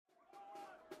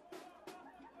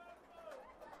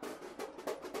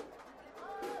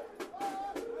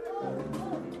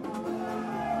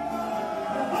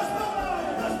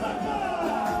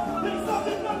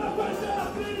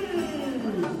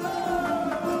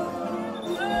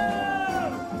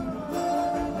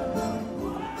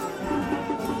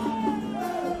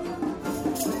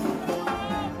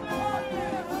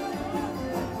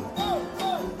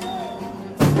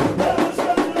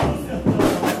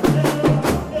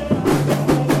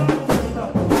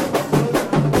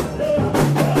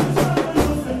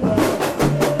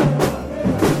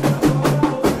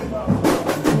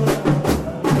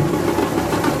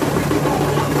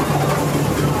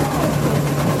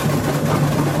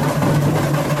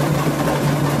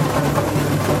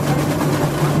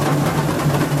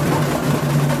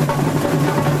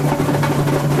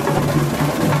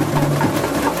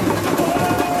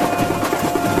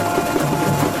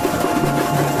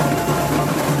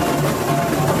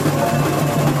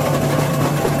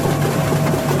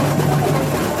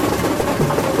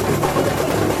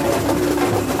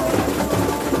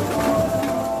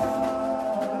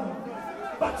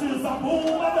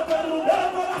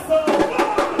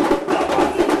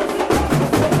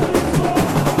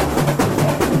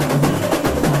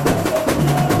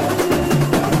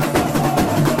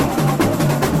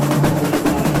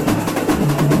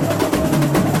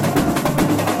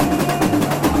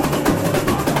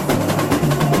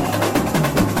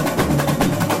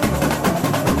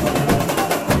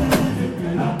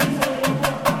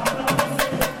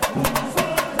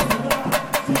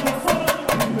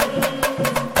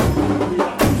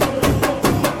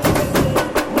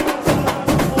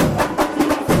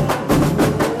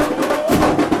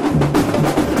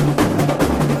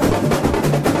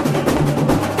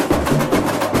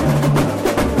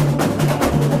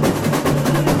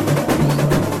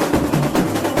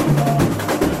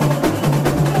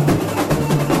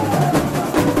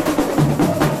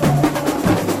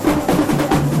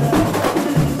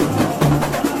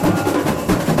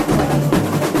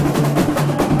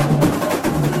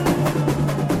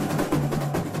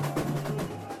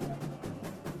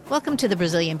Welcome to the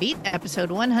Brazilian Beat,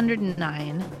 episode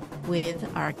 109,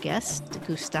 with our guest,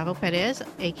 Gustavo Perez,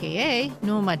 aka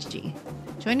Nômade.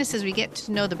 Join us as we get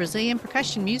to know the Brazilian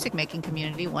percussion music making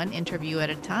community one interview at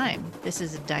a time. This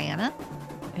is Diana.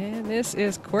 And this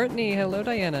is Courtney. Hello,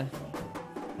 Diana.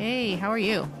 Hey, how are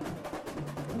you?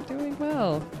 I'm doing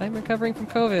well. I'm recovering from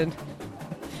COVID.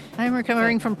 I'm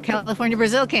recovering from California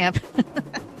Brazil camp.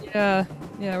 Yeah,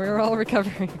 we're all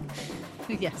recovering.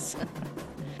 Yes.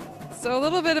 So a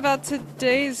little bit about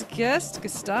today's guest,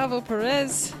 Gustavo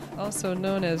Perez, also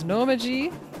known as Nômade.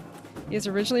 He is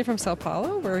originally from Sao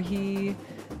Paulo, where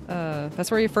that's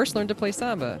where he first learned to play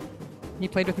samba. He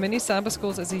played with many samba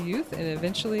schools as a youth and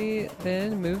eventually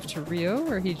then moved to Rio,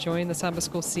 where he joined the samba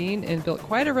school scene and built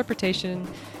quite a reputation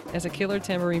as a killer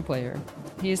tambourine player.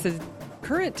 He is the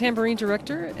current tambourine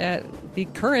director at the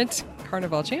current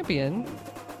Carnival champion,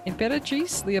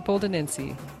 Imperatriz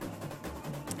Leopoldinense.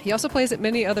 He also plays at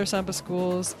many other samba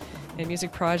schools and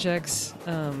music projects.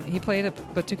 He played at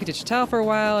Batuque Digital for a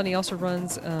while, and he also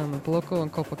runs Bloco in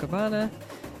Copacabana.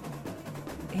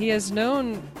 He is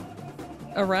known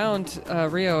around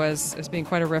Rio as being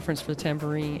quite a reference for the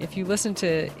tambourine. If you listen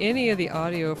to any of the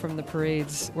audio from the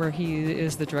parades where he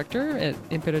is the director at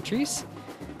Imperatriz,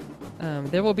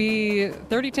 there will be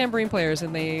 30 tambourine players,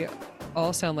 and they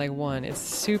all sound like one. It's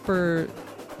super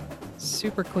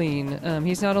clean.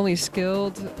 He's not only a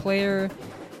skilled player,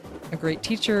 a great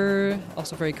teacher,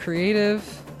 also very creative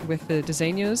with the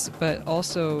diseños, but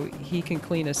also he can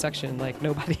clean a section like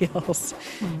nobody else,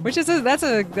 which is that's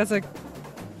a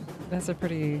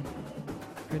pretty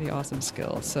awesome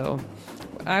skill. So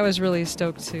I was really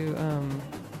stoked to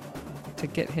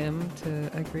get him to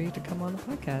agree to come on the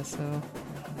podcast. So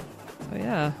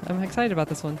yeah, I'm excited about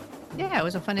this one. Yeah, it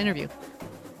was a fun interview.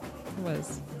 It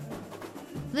was.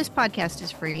 This podcast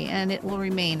is free, and it will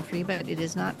remain free, but it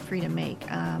is not free to make.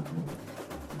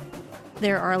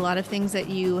 There are a lot of things that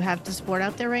you have to support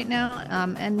out there right now,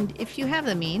 and if you have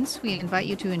the means, we invite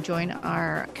you to join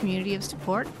our community of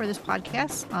support for this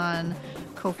podcast on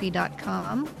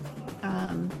Ko-fi.com.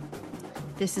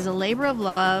 This is a labor of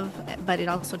love, but it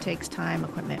also takes time,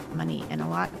 equipment, money, and a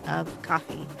lot of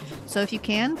coffee. So if you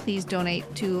can, please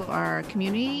donate to our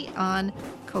community on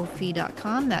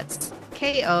Ko-fi.com. That's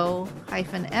KO-FI/the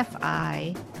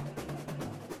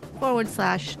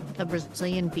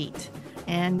Brazilian Beat,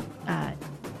 and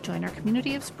join our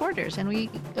community of supporters, and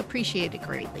we appreciate it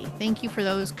greatly. Thank you for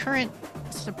those current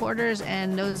supporters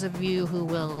and those of you who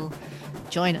will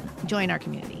join our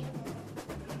community.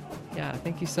 Yeah,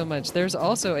 thank you so much. There's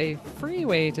also a free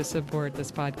way to support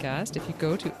this podcast. If you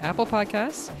go to Apple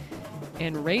Podcasts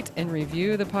and rate and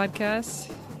review the podcast,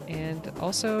 and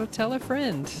also tell a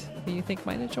friend who you think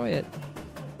might enjoy it.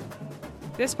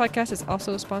 This podcast is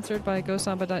also sponsored by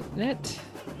GoSamba.net,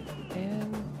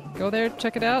 and go there,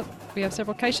 check it out. We have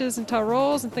several caixas and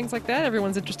tarols and things like that.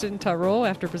 Everyone's interested in tarol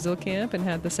after Brazil camp, and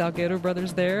had the Salgueiro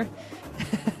brothers there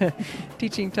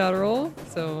teaching tarol.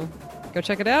 So go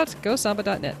check it out,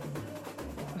 GoSamba.net.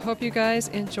 I hope you guys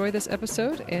enjoy this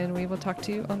episode, and we will talk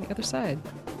to you on the other side.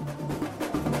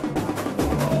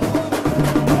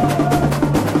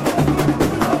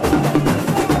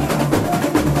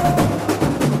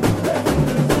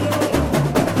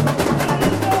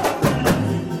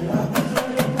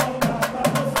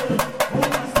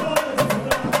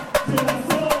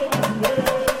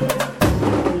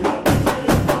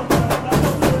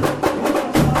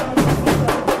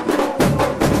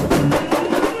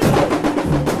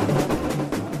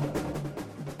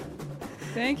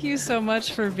 Thank you so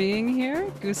much for being here,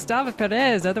 Gustavo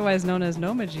Perez, otherwise known as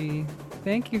Nômade.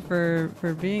 Thank you for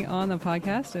being on the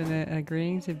podcast and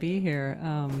agreeing to be here.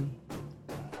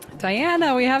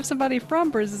 Diana, we have somebody from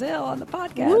Brazil on the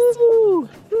podcast. Woo!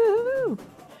 Woo!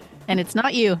 And it's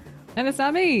not you. And it's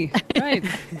not me. Right.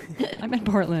 I'm in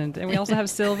Portland. And we also have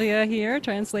Sylvia here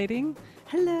translating.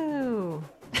 Hello.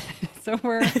 So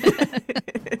we're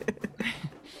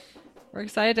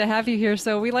excited to have you here.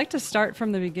 So we like to start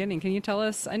from the beginning. Can you tell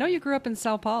us, I know you grew up in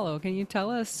Sao Paulo. Can you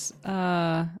tell us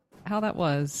how that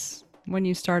was when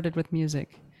you started with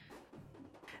music?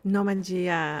 Nômade,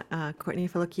 a Courtney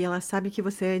falou que ela sabe que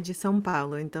você é de São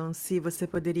Paulo, então se você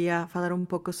poderia falar um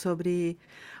pouco sobre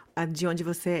de onde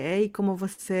você é e como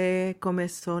você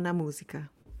começou na música.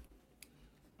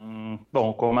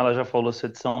 Bom, como ela já falou, sou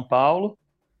de São Paulo.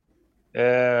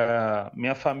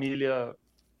 Minha família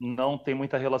não tem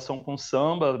muita relação com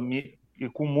samba e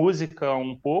com música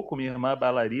um pouco. Minha irmã é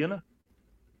bailarina.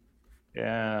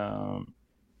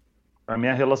 A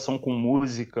minha relação com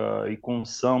música e com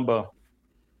samba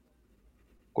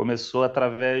começou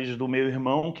através do meu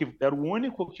irmão, que era o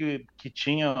único que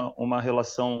tinha uma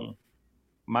relação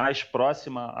mais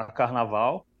próxima a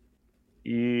carnaval,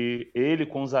 e ele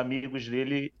com os amigos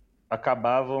dele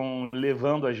acabavam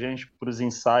levando a gente para os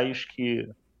ensaios que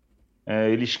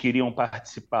eles queriam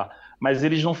participar. Mas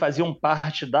eles não faziam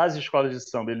parte das escolas de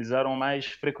samba, eles eram mais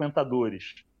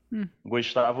frequentadores.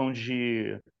 Gostavam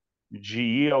de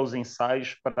ir aos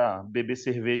ensaios para beber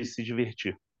cerveja e se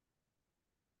divertir.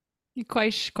 E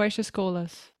quais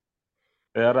escolas?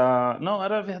 Não,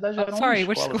 na verdade, Oh, era uma sorry,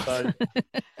 which escola, schools? sabe?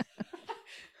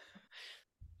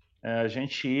 A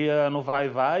gente ia no Vai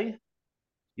Vai,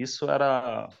 isso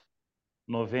era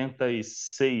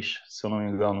 96, se eu não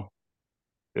me engano.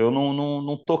 Eu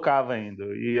não tocava ainda,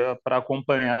 eu ia para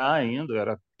acompanhar ainda, eu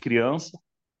era criança.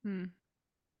 Hum.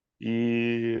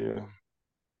 E,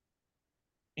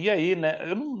 e aí, né,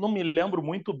 eu não me lembro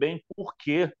muito bem por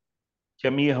que a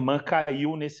minha irmã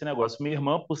caiu nesse negócio. Minha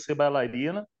irmã, por ser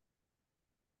bailarina,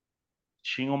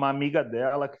 tinha uma amiga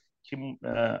dela que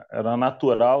era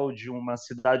natural de uma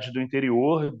cidade do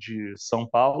interior de São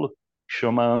Paulo, que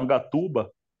chama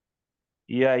Angatuba,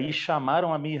 e aí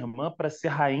chamaram a minha irmã para ser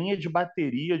rainha de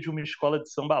bateria de uma escola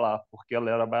de samba lá, porque ela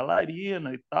era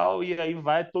bailarina e tal, e aí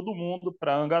vai todo mundo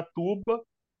para Angatuba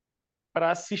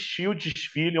para assistir o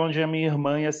desfile onde a minha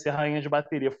irmã ia ser rainha de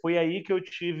bateria. Foi aí que eu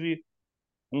tive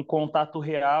um contato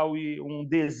real e um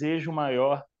desejo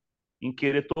maior em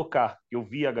querer tocar. Eu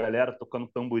vi a galera tocando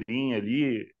tamborim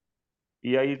ali,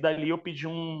 e aí dali eu pedi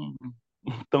um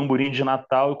tamborim de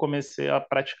Natal e comecei a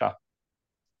praticar.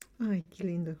 Ai, que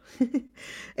lindo.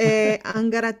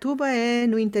 Angaratuba é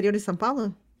no interior de São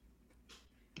Paulo?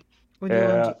 Ou de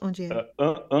É, onde é?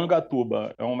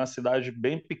 Angatuba é uma cidade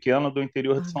bem pequena do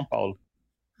interior de São Angatuba. Paulo.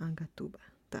 Angatuba,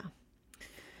 tá.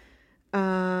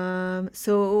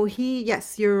 So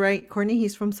yes, you're right, Courtney.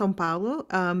 He's from São Paulo,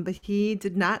 but he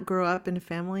did not grow up in a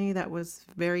family that was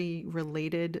very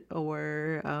related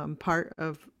or part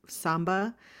of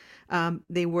samba.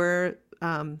 They were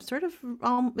sort of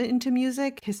all into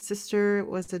music. His sister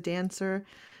was a dancer,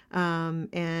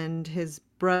 and his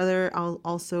brother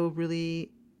also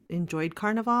really enjoyed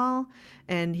carnival,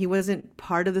 and he wasn't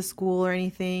part of the school or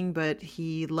anything, but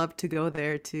he loved to go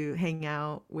there to hang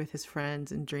out with his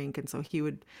friends and drink, and so he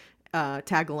would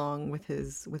tag along with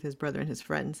his brother and his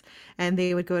friends, and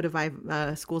they would go to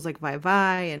schools like Vai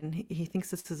Vai, and he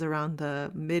thinks this is around the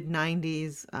mid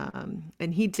 '90s,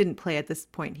 and he didn't play at this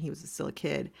point; he was still a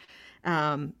kid,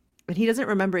 but he doesn't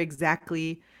remember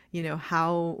exactly,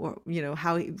 how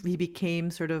he became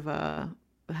sort of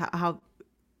how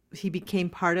he became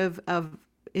part of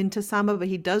into samba, but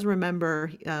he does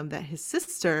remember that his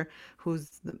sister,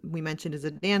 we mentioned is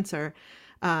a dancer,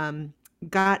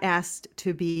 got asked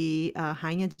to be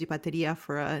rainha de bateria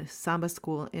for a samba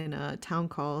school in a town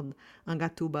called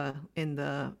Angatuba in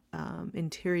the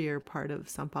interior part of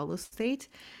São Paulo state.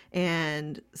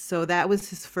 And so that was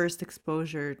his first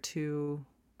exposure to,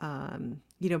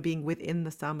 being within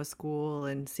the samba school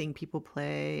and seeing people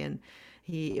play. And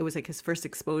it was like his first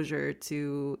exposure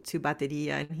to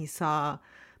bateria, and he saw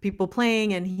people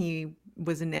playing and he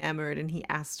was enamored, and he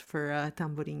asked for a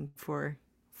tamborim for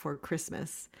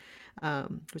Christmas,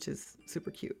 which is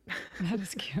super cute. That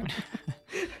is cute.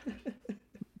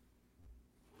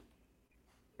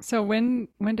 So when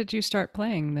did you start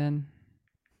playing then?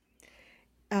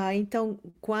 Então,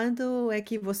 quando é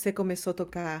que você começou a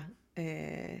tocar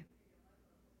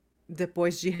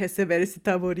depois de receber esse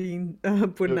tamborim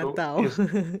por Natal?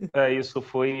 Isso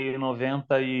foi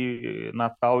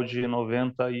Natal de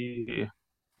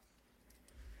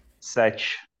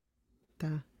 97.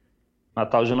 Tá.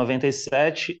 Natal de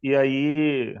 97, e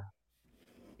aí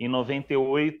em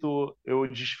 98 eu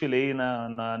desfilei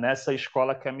nessa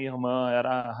escola que a minha irmã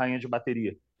era rainha de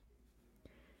bateria.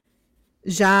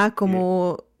 Já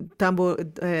como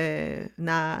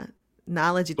na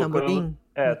ala de tamborim?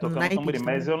 Tocando tamborim,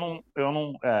 mas eu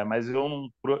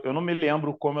não me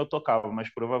lembro como eu tocava, mas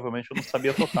provavelmente eu não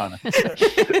sabia tocar, né?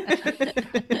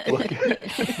 Porque...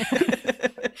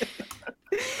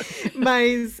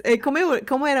 Mas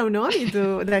como era o nome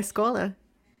da escola?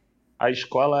 A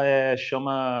escola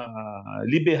chama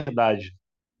Liberdade.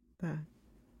 Tá.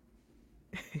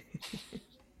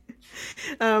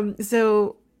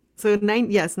 So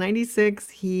 96,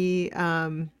 he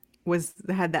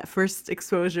had that first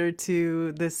exposure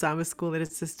to the samba school that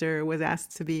his sister was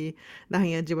asked to be the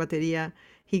rainha de bateria.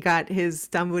 He got his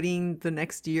tamborim the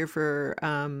next year for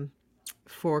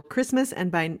Christmas,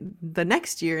 and by the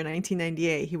next year, in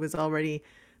 1998, he was already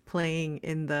playing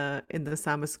in the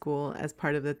samba school as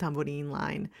part of the tamborim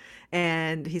line.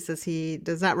 And he says he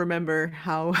does not remember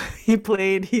how he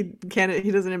played. He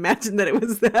doesn't imagine that it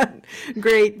was that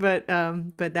great, but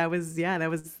that was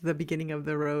the beginning of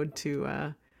the road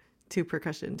to to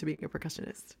percussion, to being a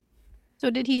percussionist. So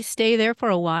did he stay there for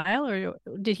a while, or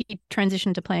did he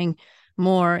transition to playing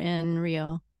more in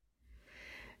Rio?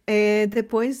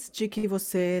 Depois de que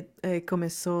você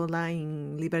começou lá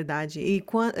em Liberdade, e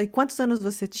quantos anos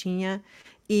você tinha?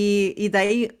 E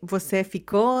daí você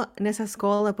ficou nessa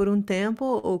escola por um tempo,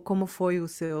 ou como foi o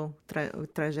seu o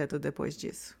trajeto depois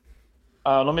disso?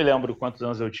 Ah, não me lembro quantos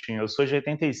anos eu tinha. Eu sou de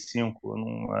 85,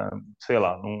 não, sei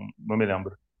lá, não me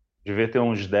lembro. Devia ter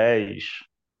uns 10,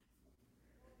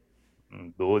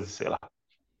 12, sei lá.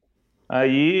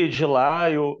 Aí de lá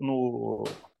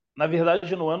na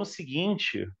verdade no ano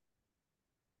seguinte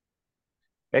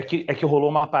é que rolou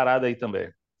uma parada aí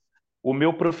também. O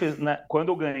meu professor, quando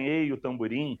eu ganhei o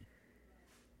tamborim,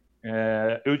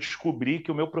 eu descobri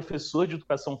que o meu professor de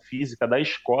educação física da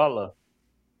escola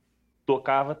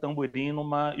tocava tamborim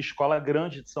numa escola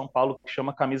grande de São Paulo que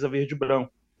chama Camisa Verde e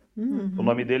Branco. Uhum. O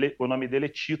nome dele é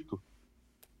Tito.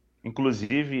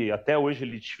 Inclusive, até hoje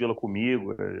ele desfila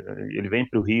comigo, ele vem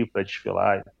para o Rio para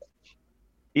desfilar.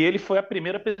 E ele foi a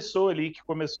primeira pessoa ali que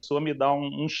começou a me dar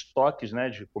uns toques, né,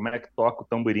 de como é que toca o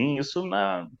tamborim. Isso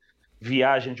na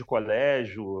viagem de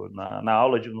colégio, na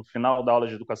aula no final da aula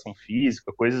de educação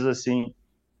física, coisas assim,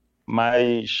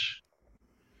 mas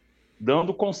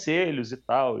dando conselhos e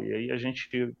tal. E aí a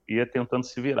gente ia tentando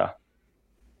se virar.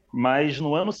 Mas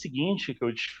no ano seguinte que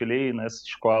eu desfilei nessa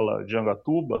escola de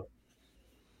Angatuba,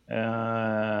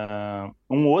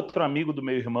 um outro amigo do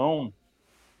meu irmão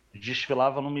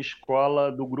desfilava numa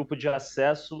escola do grupo de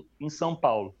acesso em São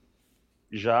Paulo,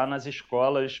 já nas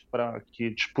escolas que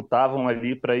disputavam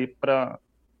ali para ir para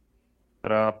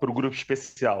o grupo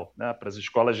especial, né, para as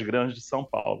escolas grandes de São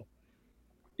Paulo.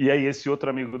 E aí esse outro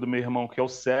amigo do meu irmão, que é o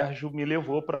Sérgio, me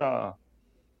levou para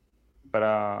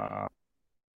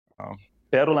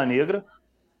Pérola Negra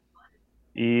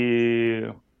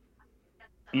e,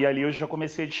 e ali eu já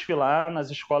comecei a desfilar nas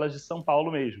escolas de São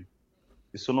Paulo mesmo.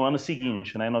 Isso no ano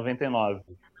seguinte, né, em 99.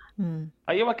 Hum.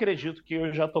 Aí eu acredito que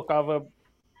eu já tocava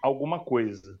alguma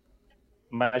coisa,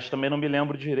 mas também não me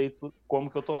lembro direito como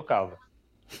que eu tocava.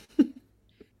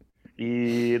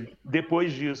 E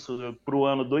depois disso, para o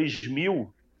ano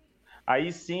 2000,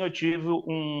 aí sim eu tive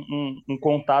um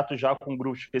contato já com um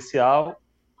grupo especial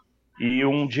e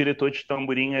um diretor de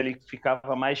tamborim ali que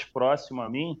ficava mais próximo a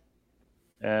mim,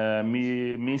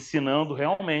 me ensinando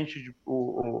realmente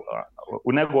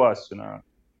o negócio, né?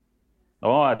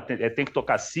 Ó, tem que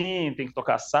tocar assim, tem que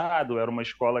tocar assado. Era uma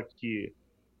escola que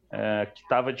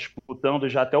estava disputando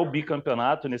já até o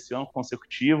bicampeonato nesse ano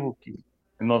consecutivo, que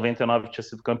em 99 tinha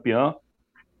sido campeão,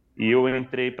 e eu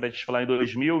entrei para desfilar em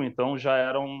 2000, então já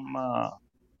era uma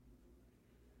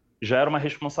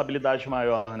responsabilidade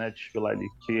maior, né, desfilar ali,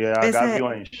 que é a Essa é...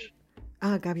 Gaviões.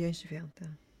 Ah, Gaviões de Vento.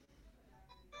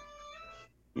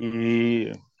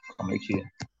 E como é que é?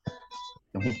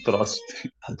 Tem um troço que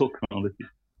tá tocando aqui.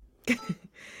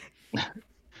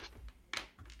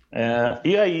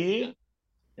 E aí,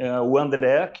 o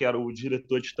André, que era o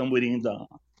diretor de tamborim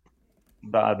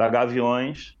da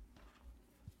Gaviões,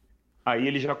 aí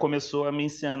ele já começou a me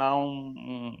ensinar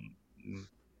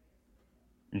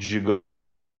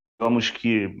digamos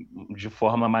que de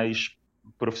forma mais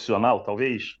profissional,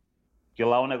 talvez, porque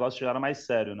lá o negócio já era mais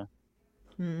sério, né?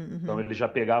 Então Uhum. ele já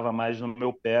pegava mais no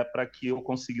meu pé para que eu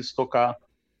conseguisse tocar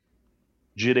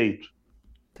direito.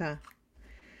 Tá.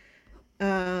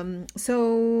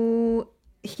 So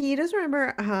he doesn't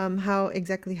remember how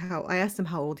exactly how I asked him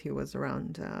how old he was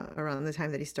around the time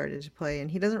that he started to play,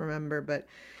 and he doesn't remember, but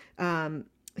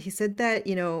he said that,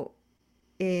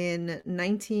 in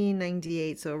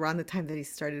 1998, so around the time that he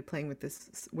started playing with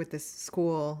this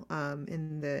school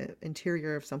in the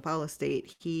interior of São Paulo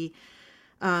state, he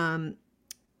um,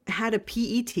 had a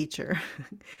PE teacher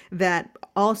that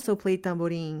also played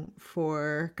tamborim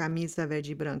for Camisa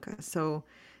Verde e Branca. So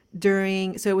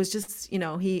it was just,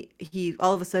 he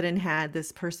all of a sudden had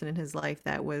this person in his life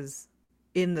that was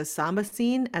in the samba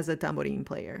scene as a tamborim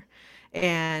player.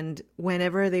 And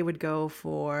whenever they would go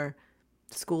for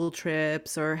school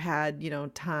trips or had,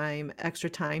 extra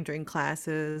time during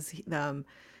classes,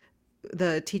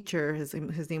 the teacher, his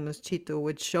name was Chito,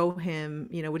 would show him,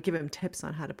 would give him tips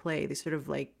on how to play. They sort of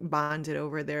like bonded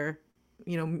over their,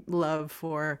 love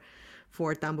for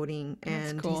tamborim.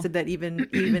 That's And he cool. said that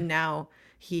even now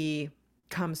he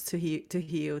comes to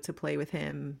Rio to play with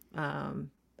him, and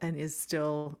is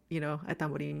still, a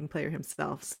tamborim player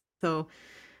himself.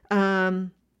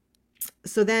 Um,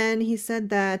 so then he said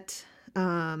that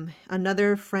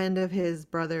another friend of his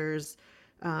brother's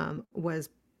was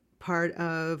part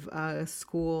of a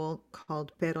school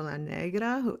called Perola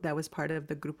Negra, that was part of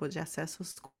the Grupo de Acesso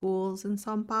schools in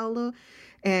São Paulo.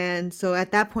 And so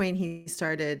at that point, he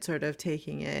started sort of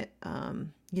taking it,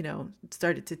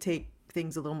 started to take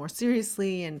things a little more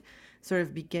seriously and sort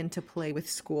of begin to play with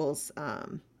schools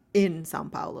in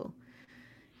São Paulo.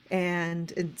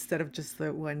 And instead of just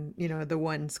the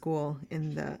one school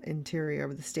in the interior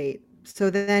of the state.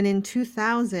 So then in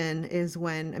 2000 is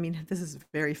when, I mean, this is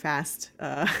very fast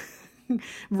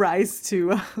rise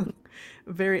to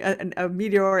a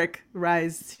meteoric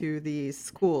rise to these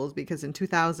schools, because in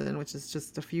 2000, which is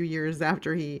just a few years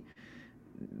after he,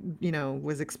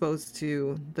 was exposed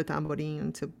to the tamborim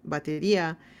and to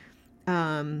bateria,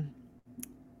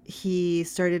 he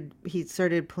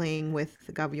started playing with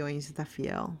Gaviões da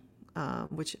Fiel,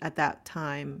 which at that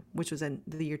time, which was in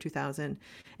the year 2000,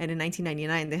 and in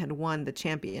 1999 they had won the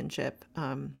championship.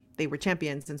 They were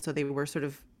champions, and so they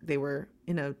were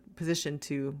in a position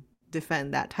to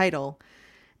defend that title.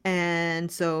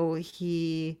 And so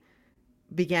he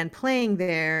began playing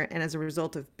there, and as a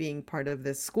result of being part of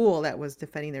this school that was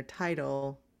defending their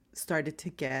title, started to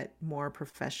get more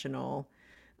professional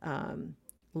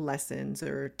lessons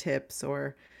or tips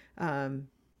or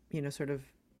sort of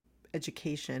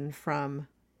education from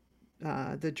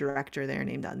the director there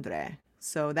named Andre.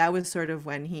 So that was sort of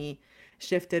when he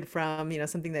shifted from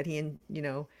something that he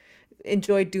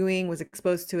enjoyed doing, was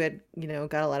exposed to it,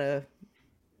 got a lot of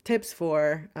tips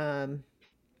for,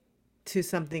 to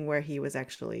something where he was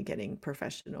actually getting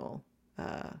professional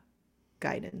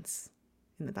guidance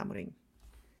in the tamborim.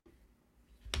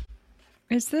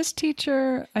 Is this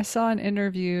teacher, I saw an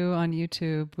interview on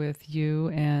YouTube with you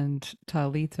and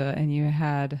Talita, and you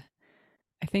had,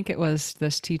 I think it was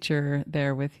this teacher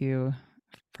there with you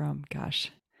from, I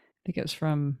think it was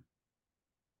from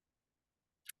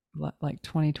like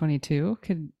 2022.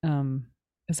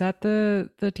 Is that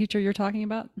the teacher you're talking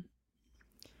about?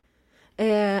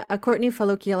 A Courtney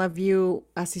falou que ela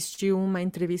assistiu uma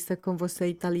entrevista com você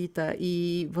e Thalita,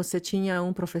 e você tinha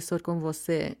um professor com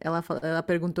você. Ela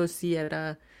perguntou se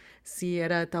era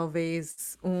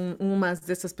talvez uma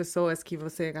dessas pessoas que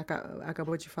você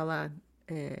acabou de falar.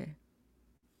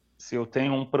 Se eu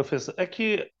tenho um professor. É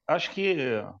que acho que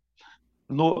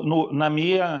no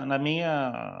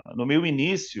meu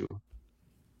início,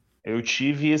 eu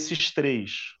tive esses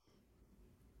três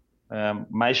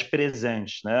mais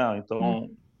presentes, né?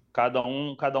 Então, cada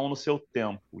um no seu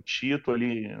tempo. O Tito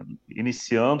ali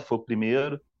iniciando foi o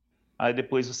primeiro, aí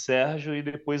depois o Sérgio e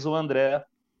depois o André,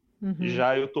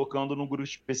 já eu tocando no grupo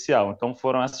especial. Então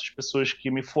foram essas pessoas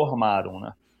que me formaram,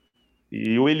 né?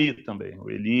 E o Eli também. O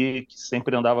Eli, que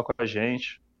sempre andava com a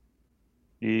gente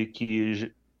e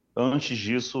que antes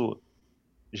disso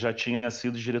já tinha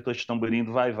sido diretor de tamborim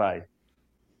do Vai Vai.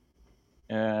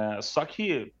 Só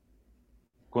que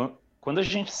quando a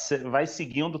gente vai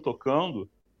seguindo tocando,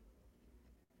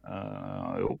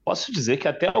 eu posso dizer que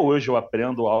até hoje eu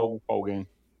aprendo algo com alguém.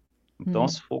 Então,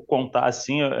 se for contar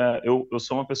assim, eu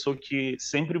sou uma pessoa que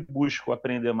sempre busco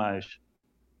aprender mais.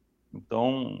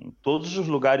 Então, todos os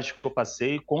lugares que eu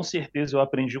passei, com certeza eu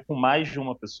aprendi com mais de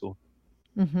uma pessoa.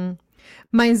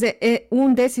 Mas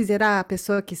um desses era a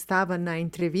pessoa que estava na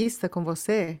entrevista com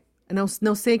você?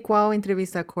 Não sei qual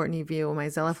entrevista a Courtney viu,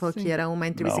 mas ela falou que era uma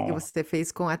entrevista que você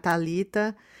fez com a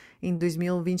Thalita em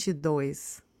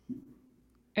 2022.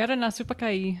 Era na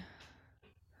Supacaí.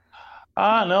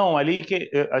 Ah, não, ali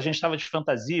que a gente estava de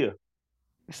fantasia.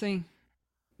 Sim.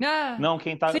 Ah, não,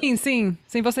 quem tá... Sim,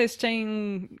 vocês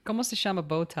têm... Como se chama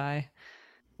bow tie?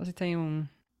 Você tem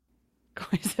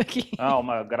coisa aqui.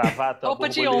 Uma gravata. Roupa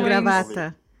de homem.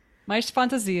 Gravata. Mais de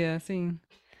fantasia, sim.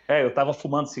 Eu tava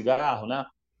fumando cigarro, né?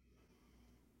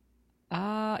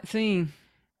 Ah, sim.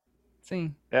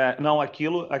 Não,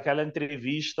 aquela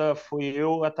entrevista foi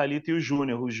eu, a Thalita e o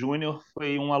Júnior. O Júnior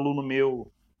foi um aluno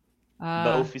meu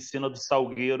da oficina do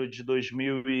Salgueiro de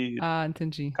 2014.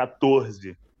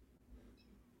 Entendi.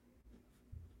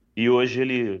 E hoje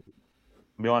ele,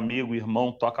 meu amigo,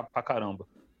 irmão, toca pra caramba.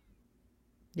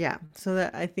 Yeah, so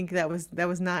I think that was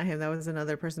not him. That was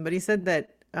another person. But he said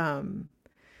that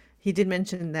he did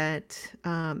mention that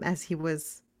as he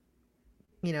was,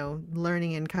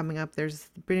 learning and coming up,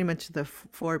 there's pretty much the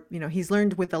four. He's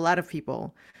learned with a lot of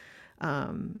people.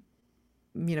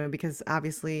 Because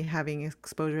obviously having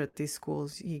exposure at these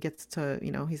schools, he gets to,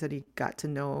 he said he got to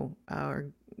know or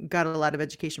got a lot of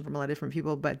education from a lot of different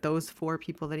people. But those four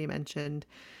people that he mentioned,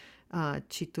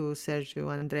 Chito, Sergio,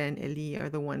 Andre, and Eli, are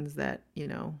the ones that,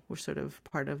 were sort of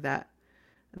part of that,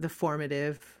 the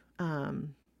formative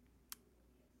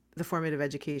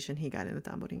education he got in the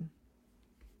tamborim.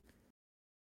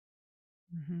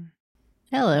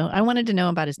 Hello. I wanted to know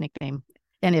about his nickname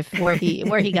and where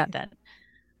he got that.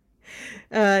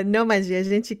 Nômade, a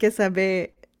gente quer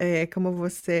saber como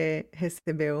você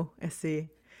recebeu esse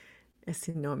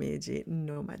nome de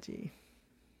Nômade.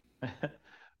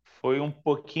 Foi um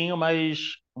pouquinho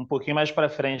mais para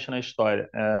frente na história.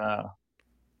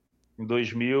 Em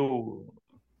 2000,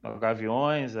 a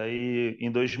Gaviões, aí em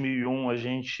 2001 a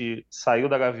gente saiu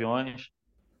da Gaviões,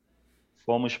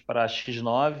 fomos para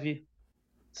X9,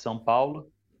 São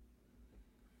Paulo.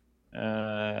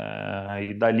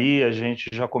 E dali a gente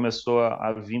já começou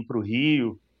a vir para o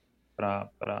Rio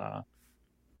para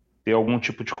ter algum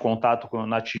tipo de contato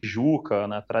na Tijuca,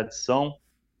 na tradição.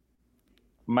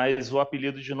 Mas o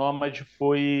apelido de Nômade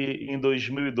foi em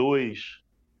 2002,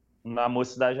 na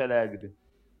Mocidade Alegre,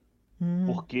 Hum.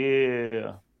 porque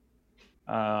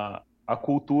a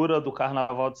cultura do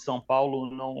Carnaval de São Paulo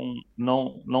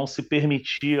não se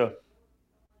permitia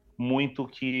muito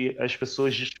que as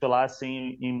pessoas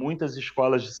desfilassem em muitas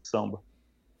escolas de samba.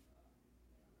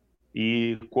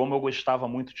 E como eu gostava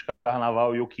muito de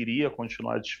carnaval e eu queria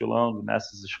continuar desfilando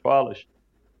nessas escolas,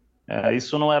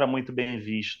 isso não era muito bem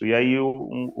visto. E aí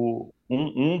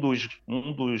um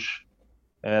dos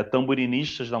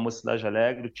tamborinistas da Mocidade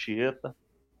Alegre, o Tieta,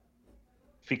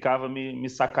 ficava me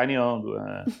sacaneando.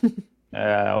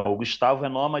 O Gustavo é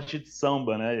nômade de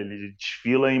samba, né? Ele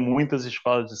desfila em muitas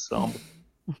escolas de samba.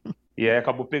 E aí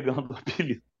acabou pegando o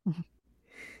apelido.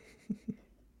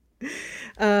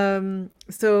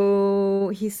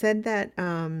 So he said that,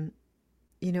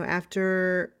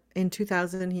 after in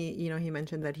 2000, he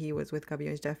mentioned that he was with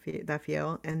Gaviões da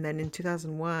Fiel, and then in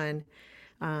 2001,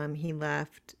 he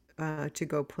left to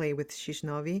go play with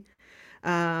Shishnovi.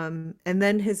 And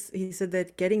then he said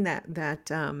that getting that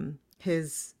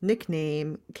his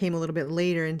nickname came a little bit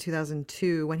later in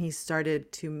 2002 when he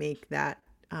started to make that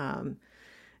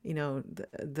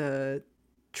the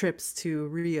trips to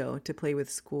Rio to play with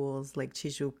schools like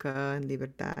Tijuca and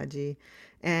Liberdade.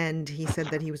 And he said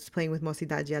that he was playing with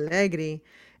Mocidade Alegre.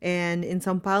 And in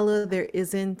Sao Paulo, there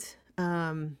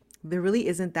really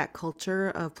isn't that culture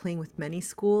of playing with many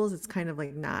schools. It's kind of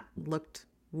like not looked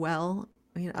well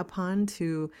upon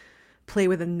to play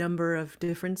with a number of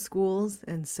different schools.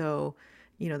 And so,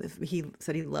 he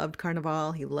said he loved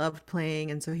Carnival, he loved playing.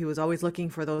 And so he was always looking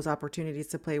for those opportunities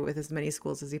to play with as many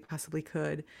schools as he possibly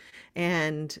could.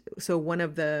 And so one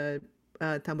of the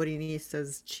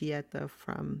tamborinistas, Chieta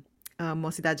from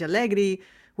Mocidade Alegre,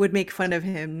 would make fun of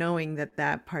him, knowing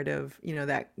that part of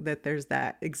that there's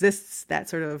that exists that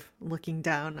sort of looking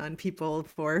down on people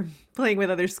for playing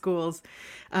with other schools,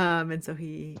 and so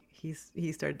he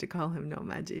started to call him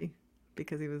Nômade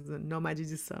because he was a Nômade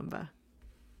de samba.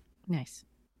 Nice.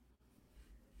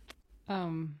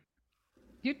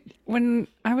 When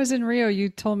I was in Rio, you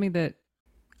told me that,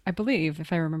 I believe,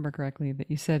 if I remember correctly, that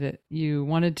you said you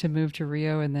wanted to move to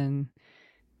Rio, and then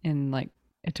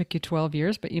it took you 12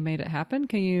 years, but you made it happen.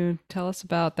 Can you tell us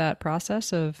about that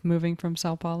process of moving from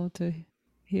Sao Paulo to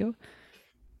Rio?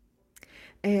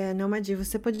 Nômade,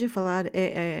 você pode falar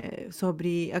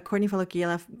sobre... A Courtney falou que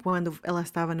quando ela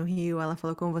estava no Rio, ela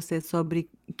falou com você sobre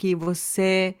que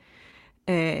você...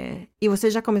 e você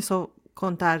já começou a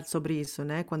contar sobre isso,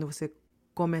 né? Quando você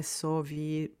começou a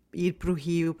ir para o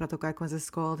Rio para tocar com as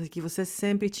escolas, que você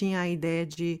sempre tinha a ideia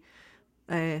de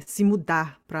se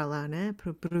mudar para lá, né?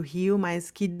 Para o Rio,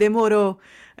 mas que demorou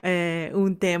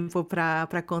um tempo para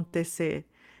acontecer.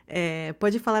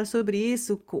 Pode falar sobre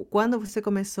isso? Quando você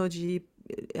começou de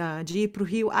ir para o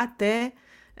Rio até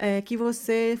que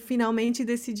você finalmente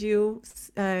decidiu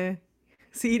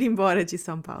se ir embora de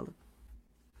São Paulo?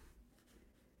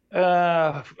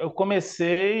 Eu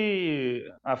comecei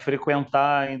a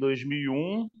frequentar em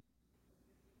 2001,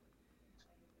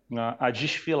 a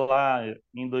desfilar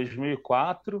em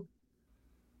 2004.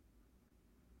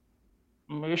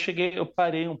 Eu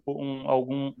parei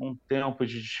um tempo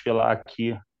de desfilar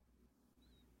aqui.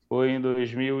 Foi em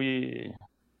 2000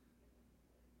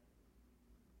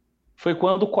 Foi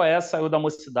quando o Coé saiu da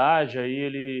Mocidade, aí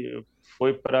ele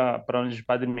foi para onde de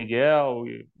Padre Miguel,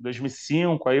 em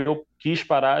 2005, aí eu quis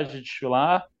parar de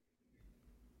desfilar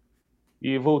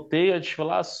e voltei a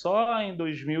desfilar só em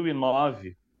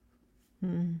 2009.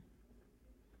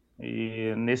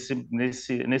 E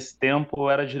nesse tempo eu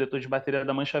era diretor de bateria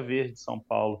da Mancha Verde, de São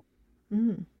Paulo.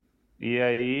 E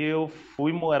aí eu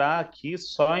fui morar aqui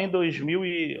só em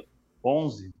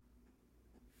 2011.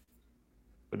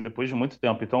 Foi depois de muito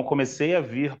tempo. Então eu comecei a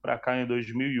vir para cá em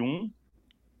 2001.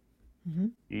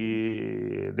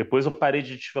 E depois eu parei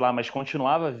de desfilar, mas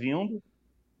continuava vindo.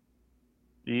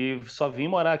 E só vim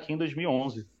morar aqui em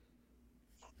 2011.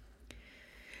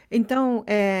 Então,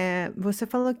 você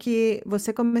falou que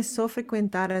você começou a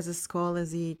frequentar as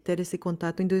escolas e ter esse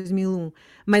contato em 2001,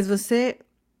 mas você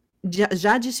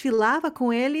já desfilava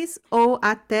com eles ou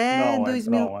até Não,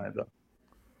 2000? não, ainda.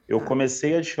 Eu Tá,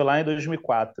 comecei a desfilar em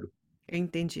 2004,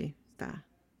 entendi. Tá.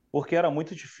 porque era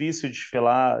muito difícil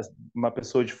desfilar uma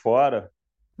pessoa de fora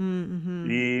Uhum.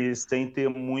 e sem ter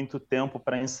muito tempo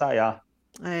para ensaiar.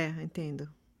 Entendo.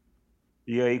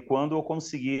 E aí, quando eu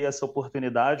consegui essa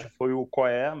oportunidade, foi o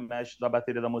Coé, mestre da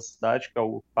bateria da Mocidade, que é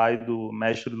o pai do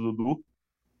mestre Dudu,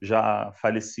 já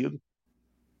falecido.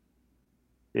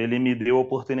 Ele me deu a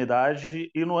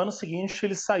oportunidade e no ano seguinte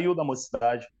ele saiu da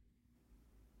Mocidade.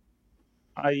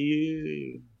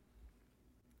 Aí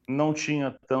não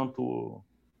tinha tanto.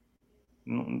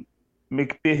 não- Meio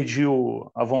que perdi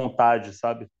a vontade,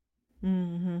 sabe?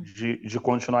 Uhum. De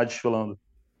continuar desfilando.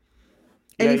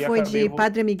 E Ele aí foi acabei de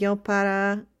Padre Miguel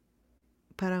para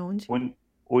onde?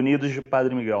 Unidos de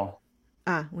Padre Miguel.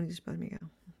 Ah, Unidos de Padre Miguel.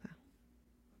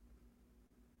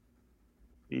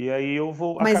 E aí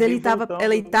Mas acabei ele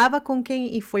voltando. tava com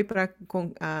quem e foi para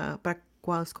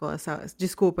qual escola?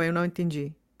 Desculpa, eu não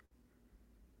entendi.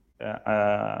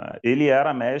 Ele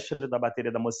era mestre da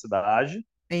bateria da Mocidade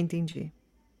Entendi.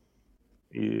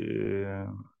 e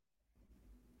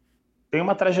tem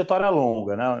uma trajetória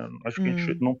longa, né? Acho que a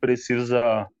gente Hum, não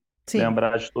precisa sim.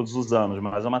 lembrar de todos os anos,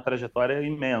 mas é uma trajetória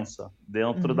imensa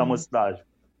dentro da Uhum, Mocidade.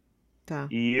 tá.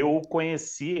 E eu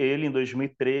conheci ele em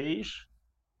 2003,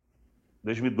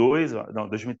 2002, não,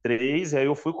 2003, e aí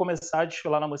eu fui começar a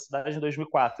desfilar na Mocidade em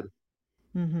 2004.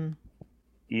 Uhum,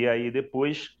 E aí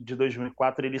depois de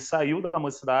 2004 ele saiu da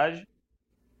Mocidade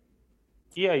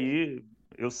e aí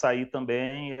eu saí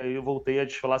também e aí eu voltei a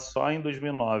desfilar só em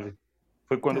 2009.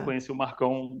 Foi quando eu tá, conheci o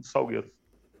Marcão Salgueiro.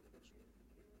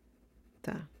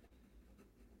 tá.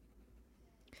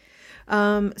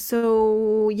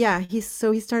 So yeah, he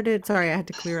started. Sorry, I had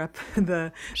to clear up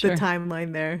the Sure.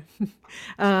 timeline there.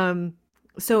 um,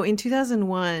 so in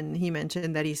 2001, he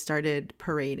mentioned that he started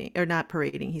parading, or not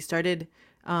parading. He started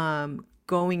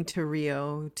going to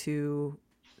Rio to,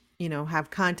 have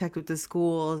contact with the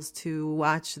schools, to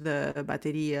watch the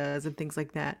baterias and things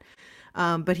like that.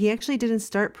 But he actually didn't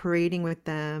start parading with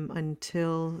them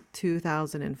until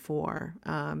 2004,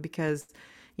 because,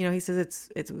 he says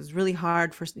it was really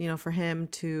hard for him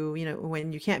to,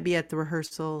 when you can't be at the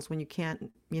rehearsals, when you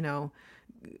can't,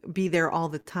 be there all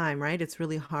the time, right? It's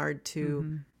really hard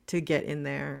Hmm. to get in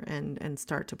there and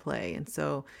start to play. And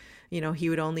so, he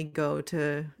would only go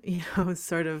to,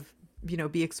 sort of,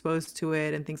 be exposed to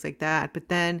it and things like that. But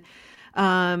then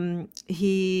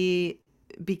he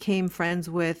became friends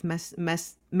with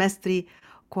Mestri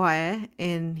Quae,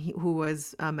 who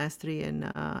was Mestri in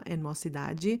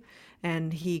Mocidade,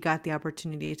 and he got the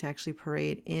opportunity to actually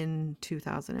parade in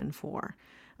 2004.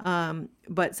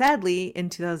 But sadly, in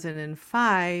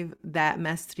 2005, that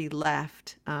Mestri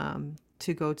left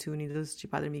to go to Unidos de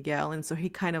Padre Miguel, and so he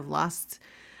kind of lost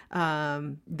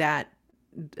that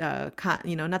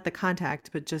not the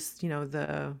contact, but just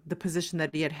the position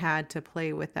that he had to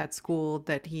play with that school.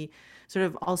 That he sort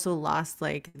of also lost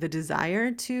like the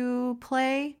desire to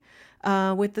play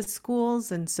with the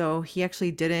schools, and so he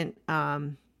actually didn't.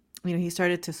 He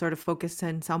started to sort of focus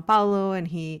in Sao Paulo, and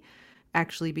he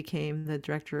actually became the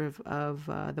director of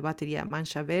the bateria at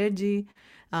Mancha Verde.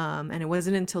 And it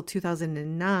wasn't until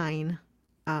 2009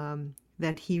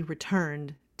 that he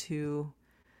returned to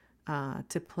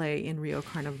play in Rio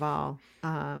Carnival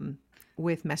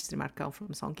with Mestre Marcão from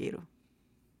Salgueiro.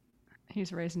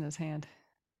 He's raising his hand.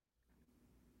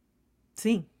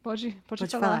 Sim, Pode pode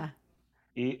falar. falar.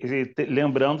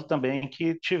 Lembrando também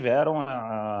que tiveram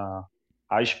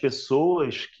as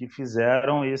pessoas que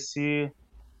fizeram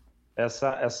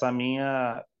essa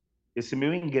minha esse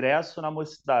meu ingresso na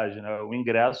Mocidade, né? O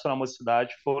ingresso na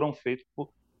Mocidade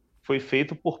foi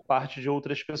feito por parte de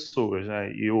outras pessoas, né?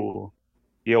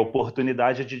 E a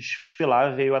oportunidade de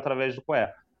desfilar veio através do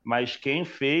Coé. Mas quem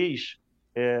fez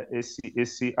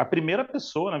a primeira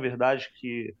pessoa, na verdade,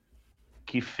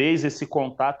 que fez esse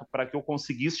contato para que eu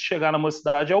conseguisse chegar na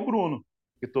Mocidade é o Bruno,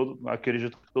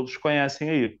 acredito que todos conhecem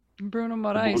aí, Bruno o Bruno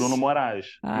Moraes.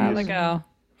 Moraes. Ah, Isso. legal.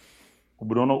 O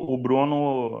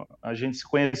Bruno, a gente se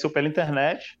conheceu pela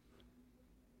internet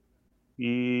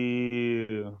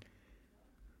e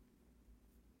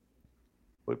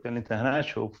foi pela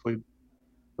internet ou foi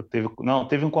não,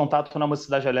 teve um contato na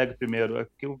Mocidade Alegre primeiro. É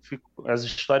que as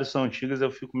histórias são antigas,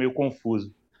 eu fico meio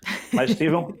confuso. Mas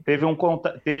teve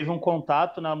um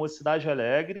contato na Mocidade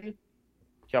Alegre,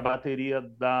 que a bateria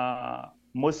da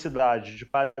Mocidade de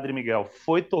Padre Miguel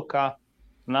foi tocar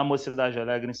na Mocidade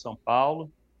Alegre em São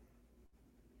Paulo.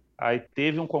 Aí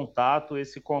teve um contato,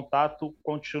 esse contato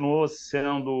continuou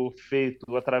sendo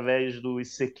feito através do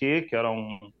ICQ, que era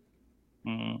um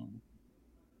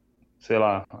sei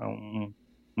lá, um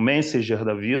messenger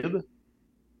da vida.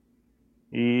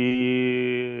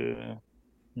 E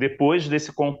depois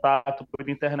desse contato por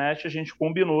internet, a gente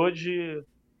combinou de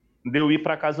eu ir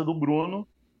para a casa do Bruno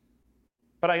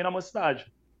para ir na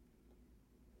Mocidade.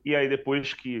 E aí,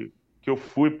 depois que eu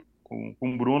fui com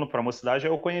o Bruno para a Mocidade,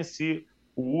 aí eu conheci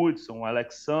o Hudson, o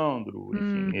Alexandro,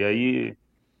 enfim. E aí,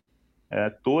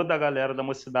 toda a galera da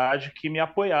Mocidade que me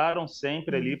apoiaram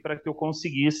sempre ali para que eu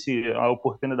conseguisse a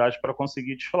oportunidade para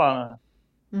conseguir desfilar, né?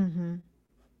 Uhum.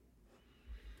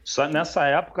 Só nessa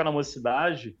época, na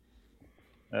Mocidade,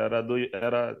 era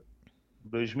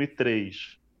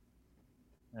 2003.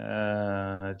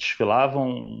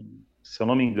 Desfilavam, se eu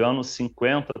não me engano,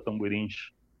 50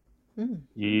 tamborins. Mm.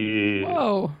 E,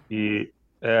 Whoa. e,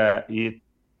 é, e,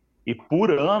 e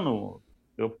por ano,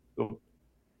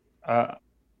 ah,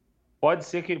 pode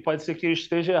ser que eu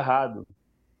esteja errado,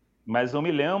 mas eu me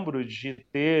lembro de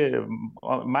ter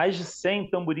mais de 100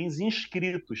 tamborins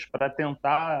inscritos para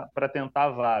tentar a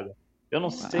vaga. Eu não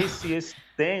sei se esses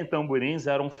 100 tamborins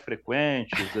eram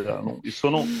frequentes, isso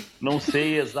eu não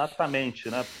sei exatamente,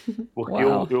 né? Porque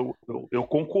Wow. eu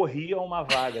concorria a uma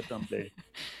vaga também.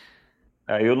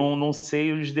 Eu não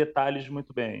sei os detalhes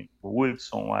muito bem. O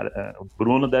Hudson, o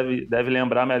Bruno deve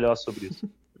lembrar melhor sobre isso.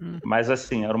 Mas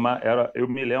assim, eu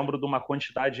me lembro de uma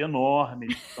quantidade enorme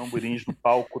de tamborins no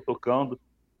palco tocando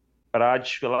para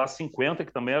desfilar 50,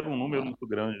 que também era um número muito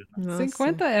grande, né? Nossa.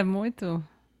 50 é muito.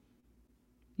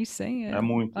 E 100 É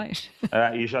muito. mais.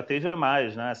 E já teve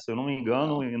mais, né? Se eu não me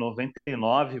engano, em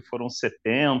 99 foram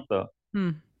 70.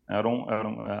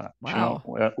 Wow.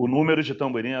 O número de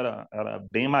tamborim era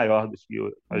bem maior do que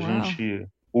a Wow. gente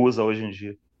usa hoje em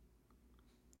dia.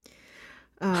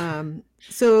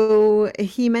 So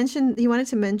he wanted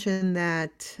to mention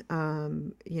that,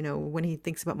 when he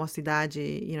thinks about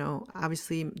Mocidade,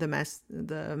 obviously the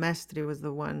mestre was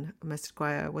the one, Mestre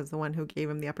Quaya was the one who gave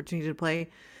him the opportunity to play.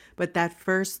 But that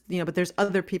first, but there's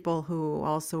other people who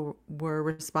also were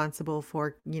responsible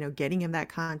for, getting him that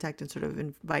contact and sort of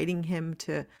inviting him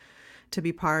to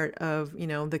be part of,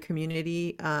 the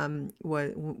community,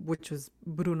 which was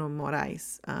Bruno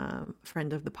Moraes,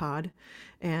 friend of the pod.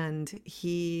 And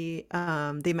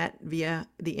they met via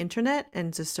the internet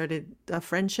and just started a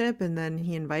friendship. And then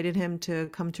he invited him to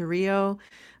come to Rio,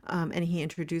 and he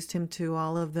introduced him to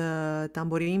all of the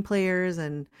tamborin players.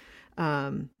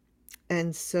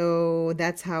 And so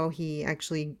that's how he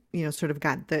actually, sort of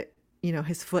got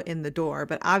his foot in the door.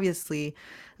 But obviously,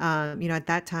 at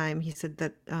that time, he said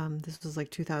that this was like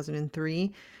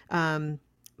 2003.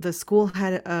 The school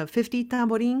had 50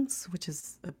 tamborins, which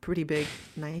is a pretty big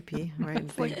naipe, right?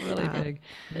 It's like really big.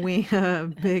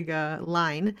 Big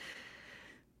line.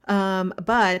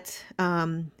 But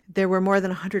there were more than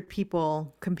 100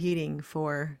 people competing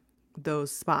for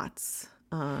those spots.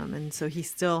 And so he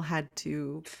still had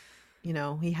to,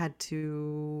 he had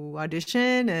to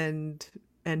audition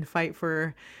and fight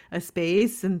for a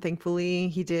space, and thankfully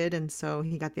he did, and so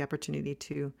he got the opportunity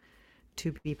to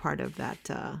be part of that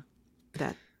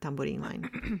tamborim line.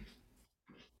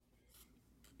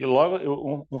 E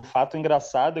logo, um fato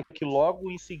engraçado é que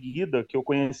logo em seguida que eu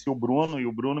conheci o Bruno e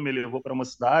o Bruno me levou para uma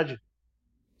cidade,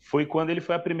 foi quando ele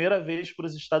foi a primeira vez para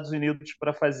os Estados Unidos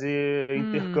para fazer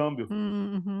intercâmbio.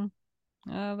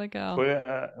 Ah, legal.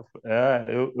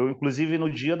 Inclusive,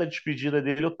 no dia da despedida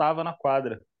dele, eu estava na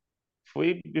quadra.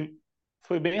 Foi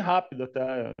bem rápido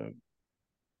até.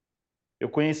 Eu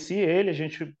conheci ele, a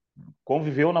gente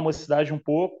conviveu na mocidade um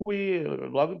pouco e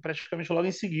praticamente logo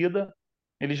em seguida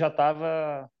ele já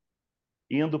estava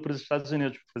indo para os Estados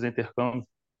Unidos para fazer intercâmbio.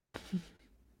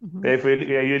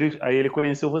 Aí ele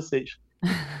conheceu vocês.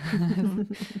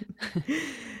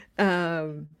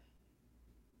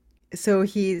 So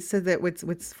he said that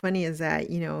what's funny is that,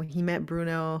 he met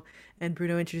Bruno, and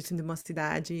Bruno introduced him to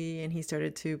Mocidade, and he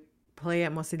started to play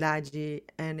at Mocidade,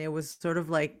 and it was sort of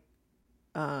like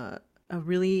a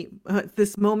really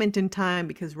this moment in time,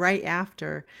 because right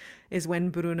after is when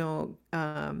Bruno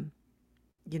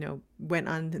went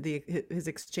on his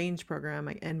exchange program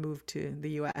and moved to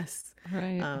the US.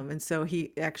 Right. And so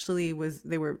he actually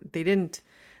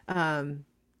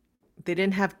they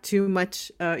didn't have too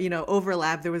much,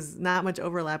 overlap. There was not much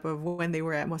overlap of when they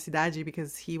were at Mocidade,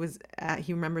 because he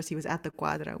remembers he was at the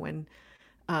Quadra when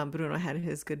Bruno had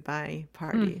his goodbye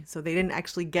party. So they didn't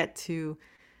actually get to,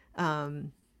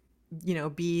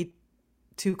 be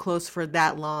too close for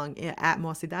that long at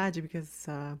Mocidade, because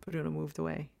Bruno moved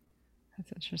away.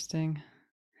 That's interesting.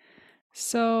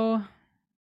 So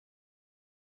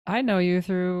I know you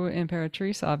through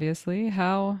Imperatrice, obviously.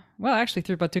 How? Well, actually,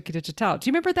 through Batuque Digital. Do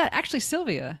you remember that? Actually,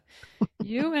 Sylvia,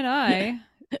 you and I,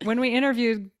 when we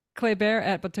interviewed Kleber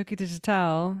at Batuque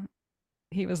Digital,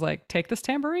 he was like, "Take this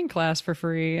tambourine class for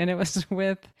free," and it was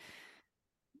with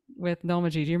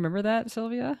Nômade. Do you remember that,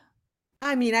 Sylvia?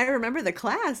 I mean, I remember the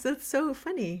class. That's so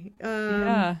funny.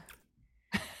 Yeah,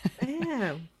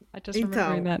 É. I just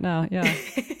remembering Então, that now. Yeah.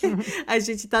 a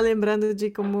gente tá lembrando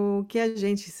de como que a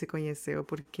gente se conheceu,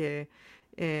 porque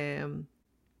é,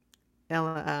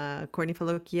 a Courtney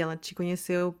falou que ela te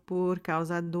conheceu por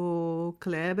causa do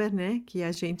Kleber, né? Que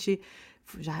a gente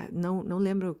já não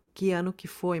lembro que ano que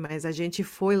foi, mas a gente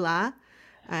foi lá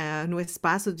no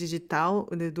espaço digital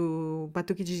do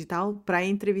Batuque Digital para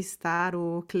entrevistar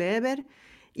o Kleber.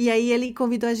 E aí ele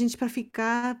convidou a gente para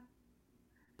ficar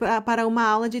para uma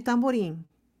aula de tamborim,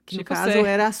 que no Chico caso sei.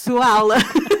 era a sua aula.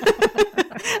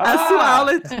 A sua Ah!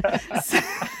 aula.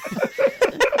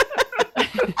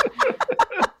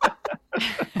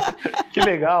 Que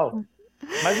legal!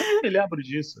 Mas eu não me lembro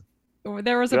disso.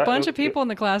 There was a Eu, bunch eu, of people in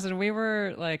the class, and we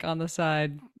were like on the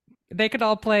side. They could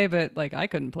all play, but like I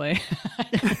couldn't play.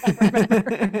 I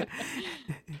remember.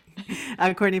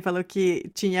 A Courtney falou que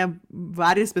tinha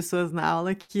várias pessoas na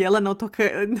aula que ela não toca,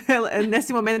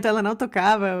 nesse momento ela não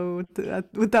tocava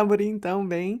o tamborim tão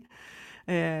bem,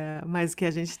 mas que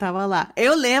a gente estava lá.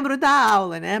 Eu lembro da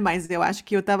aula, né? Mas eu acho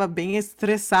que eu estava bem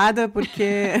estressada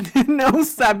porque não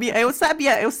sabia.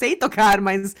 Eu sei tocar,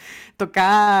 mas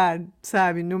tocar,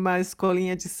 sabe, numa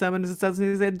escolinha de samba nos Estados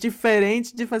Unidos é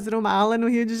diferente de fazer uma aula no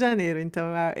Rio de Janeiro. Então,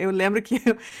 eu lembro que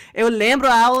eu lembro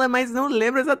a aula, mas não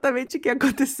lembro exatamente o que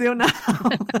aconteceu na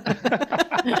aula.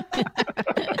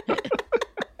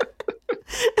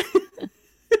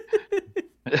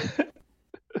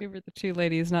 We were the two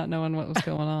ladies not knowing what was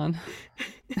going on.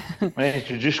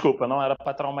 Gente, desculpa, não era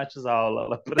para traumatizar a aula,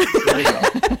 ela para ser legal.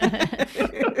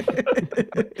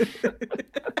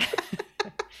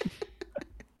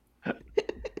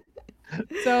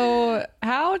 So,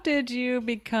 how did you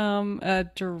become a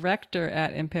director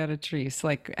at Imperatrice?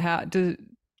 Like, did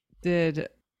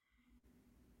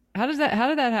how did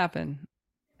that happen?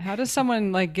 How does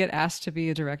someone like get asked to be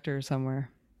a director somewhere?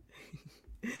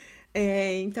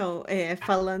 Então,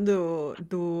 falando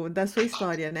da sua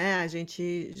história, né? A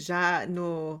gente já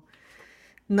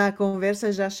na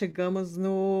conversa já chegamos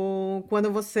no quando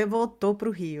você voltou para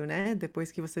o Rio, né?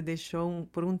 Depois que você deixou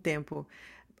por um tempo.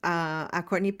 A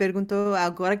Courtney perguntou,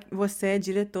 agora que você é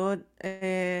diretor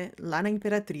lá na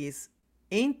Imperatriz,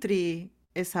 entre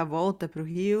essa volta para o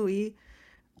Rio e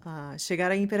chegar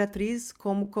à Imperatriz,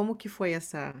 como que foi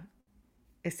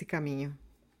esse caminho?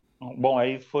 Bom,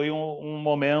 aí foi um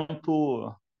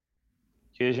momento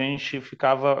que a gente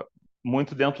ficava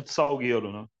muito dentro de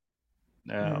Salgueiro, né?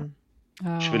 Hum,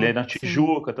 Desfilei Oh, na sim.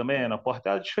 Tijuca também, na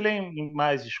Portela, desfilei em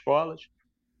mais escolas,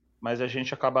 mas a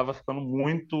gente acabava ficando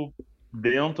muito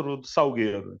dentro do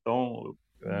Salgueiro. Então,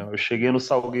 eu cheguei no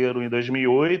Salgueiro em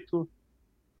 2008,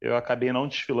 eu acabei não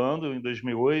desfilando em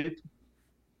 2008,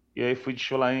 e aí fui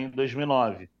desfilar em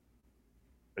 2009.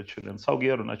 Eu desfilei no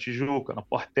Salgueiro, na Tijuca, na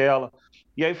Portela.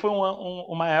 E aí foi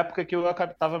uma época que eu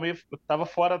estava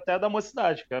fora até da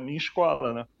Mocidade, que é a minha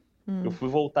escola, né? Eu Hum, fui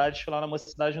voltar a desfilar na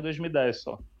Mocidade em 2010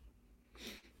 só.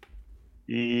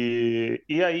 E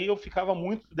aí eu ficava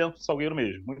muito dentro do Salgueiro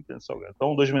mesmo, muito dentro do Salgueiro.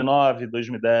 Então, 2009,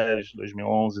 2010,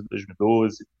 2011,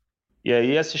 2012. E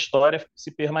aí essa história se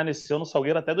permaneceu no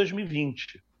Salgueiro até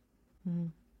 2020. hum.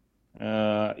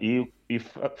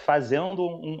 Fazendo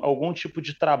algum tipo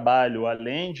de trabalho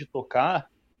além de tocar,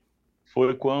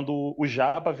 foi quando o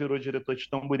Japa virou diretor de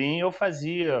tamborim e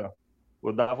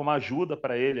eu dava uma ajuda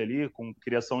para ele ali com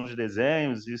criação de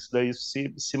desenhos, e isso daí se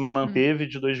mm. manteve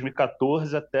de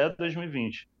 2014 até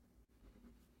 2020.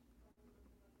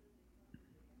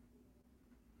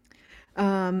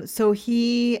 So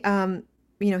he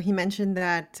mentioned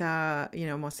that,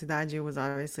 Mocidade was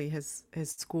obviously his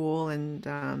school,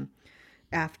 and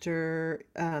after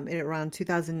around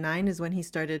 2009 is when he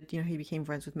started, he became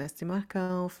friends with Mestre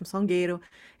Marcão from Salgueiro,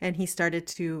 and he started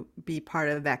to be part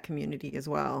of that community as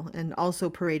well, and also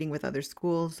parading with other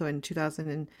schools. So in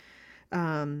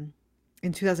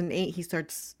 2008, he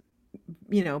starts,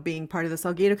 being part of the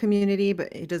Salgueiro community, but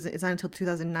it's not until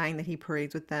 2009 that he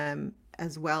parades with them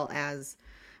as well as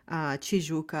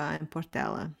Tijuca and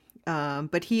Portela.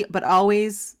 But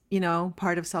always,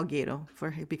 part of Salgueiro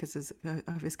because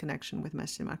of his connection with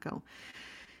Mestre Marcão.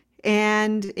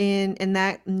 And in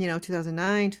that,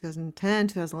 2009, 2010,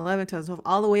 2011, 2012,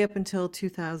 all the way up until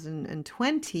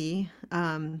 2020,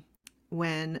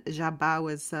 when Jaba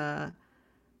was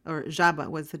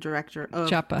the director of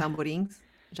Japa. Tamborins.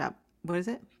 What is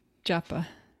it? Japa.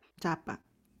 Japa.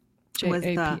 was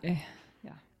JAPA.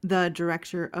 Yeah. the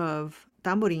director of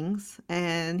tamborins,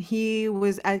 and he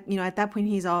was at that point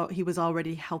he was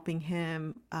already helping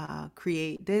him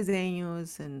create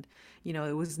desenhos, and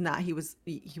it was not he was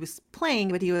playing,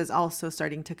 but he was also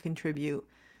starting to contribute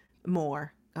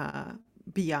more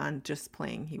beyond just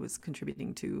playing. He was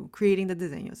contributing to creating the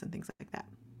desenhos and things like that.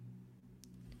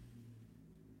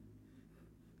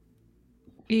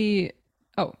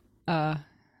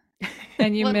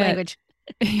 And you What met language?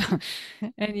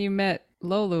 and you met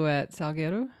Lolo at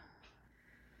Salgueiro?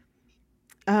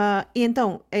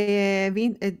 Então,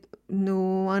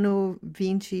 no ano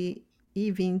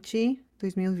 2020,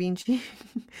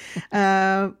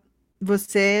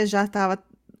 você já estava,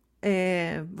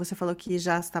 você falou que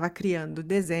já estava criando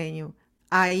desenho.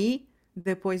 Aí,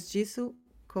 depois disso,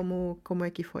 como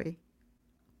é que foi?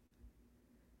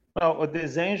 Não, o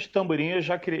desenho de tamborim eu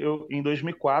já criei. Em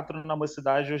 2004, na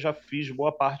Mocidade, eu já fiz boa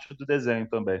parte do desenho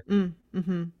também.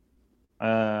 Uhum,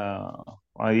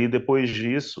 Aí, depois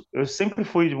disso, eu sempre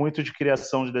fui muito de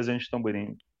criação de desenho de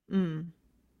tamborim.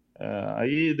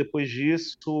 Aí, depois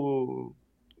disso,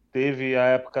 teve a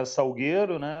época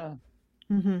Salgueiro, né?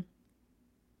 uhum,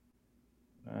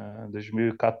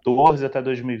 2014 até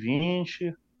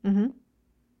 2020. uhum.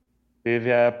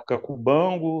 Teve a época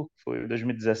Cubango, foi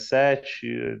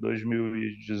 2017,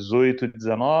 2018,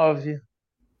 2019.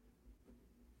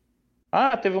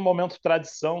 Teve um momento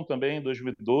Tradição também, em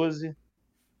 2012.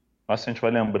 Nossa, a gente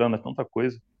vai lembrando, é tanta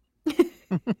coisa.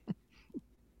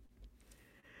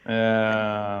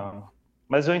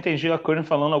 Mas eu entendi a Corinne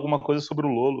falando alguma coisa sobre o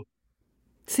Lolo.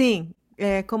 Sim,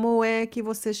 como é que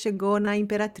você chegou na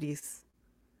Imperatriz?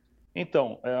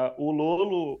 Então, o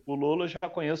Lolo eu já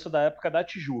conheço da época da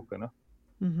Tijuca, né?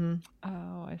 Uhum,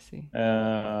 Oh, I see.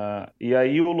 E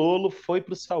aí o Lolo foi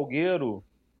para o Salgueiro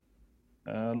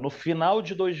no final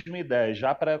de 2010,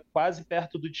 já para quase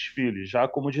perto do desfile, já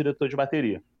como diretor de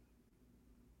bateria.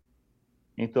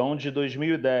 Então, de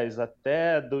 2010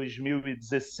 até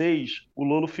 2016, o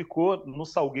Lolo ficou no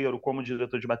Salgueiro como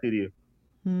diretor de bateria.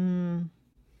 hum,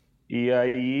 E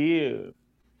aí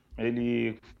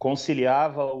ele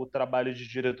conciliava o trabalho de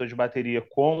diretor de bateria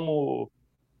com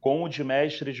o de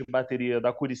mestre de bateria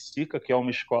da Curicica, que é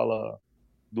uma escola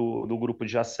do grupo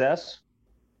de acesso.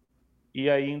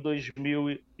 E aí, em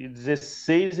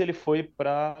 2016, ele foi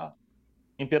para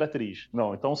Imperatriz.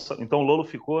 Não, então o Lolo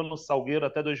ficou no Salgueiro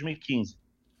até 2015.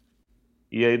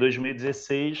 E aí, em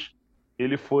 2016,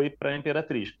 ele foi para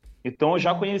Imperatriz. Então, eu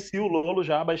já conheci o Lolo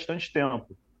já há bastante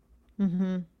tempo.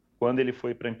 uhum, Quando ele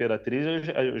foi para Imperatriz,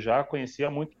 eu já conhecia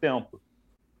há muito tempo.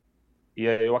 E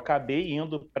aí eu acabei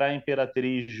indo para a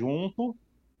Imperatriz junto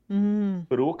uhum.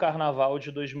 para o Carnaval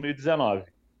de 2019.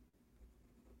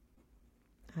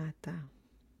 Ah, tá.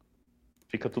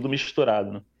 Fica tudo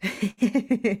misturado, né?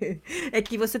 É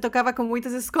que você tocava com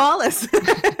muitas escolas.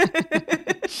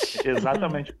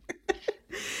 Exatamente.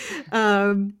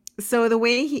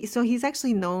 So he's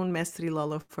actually known Mestre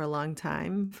Lolo for a long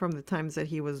time, from the times that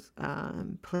he was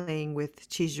playing with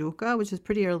Tijuca, which is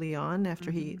pretty early on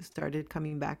after he started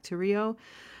coming back to Rio.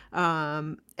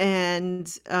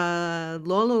 And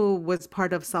Lolo was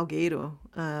part of Salgueiro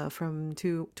from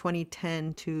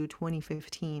 2010 to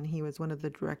 2015. He was one of the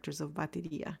directors of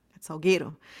bateria at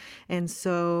Salgueiro. And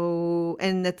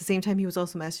at the same time, he was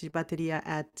also master de bateria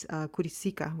at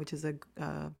Curicica, which is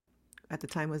at the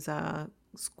time was a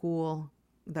school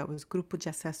that was Grupo de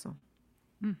Acesso.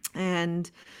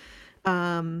 And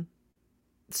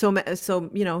so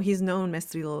he's known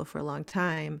Mestre Lolo for a long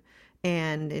time.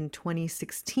 And in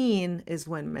 2016 is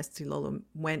when Mestre Lolo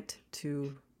went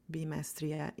to be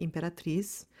Mestre at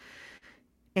Imperatriz.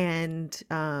 And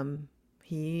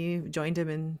he joined him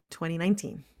in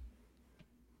 2019.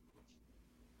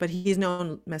 But he's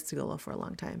known Mestre Lolo for a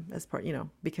long time as part,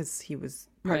 because he was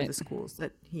part of Right. the schools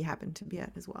that he happened to be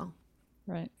at as well.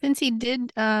 Right. Since he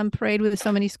did parade with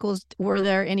so many schools, were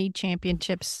there any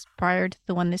championships prior to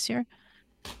the one this year?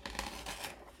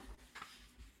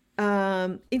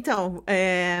 Então,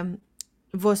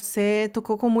 você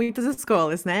tocou com muitas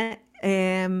escolas, né?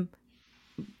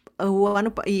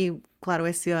 E, claro,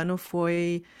 esse ano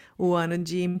foi o ano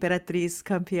de Imperatriz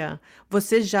campeã.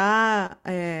 Você já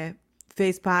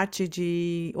fez parte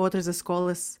de outras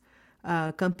escolas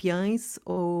campeãs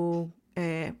ou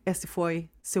esse foi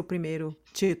seu primeiro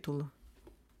título?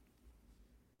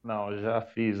 Não, já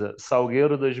fiz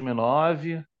Salgueiro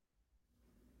 2009,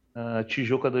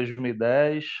 Tijuca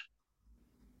 2010,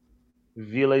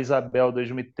 Vila Isabel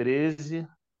 2013.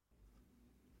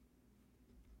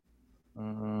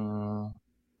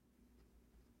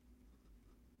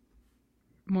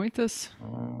 Muitas.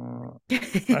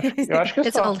 Eu acho que é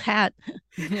It's só. old hat.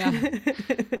 Yeah.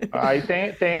 Aí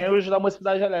tem os da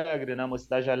Mocidade Alegre, né?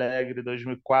 Mocidade Alegre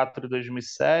 2004 e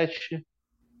 2007.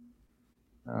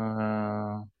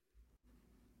 Ah,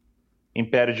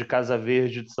 Império de Casa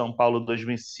Verde de São Paulo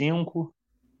 2005.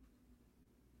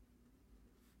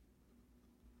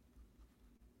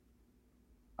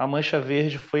 A Mancha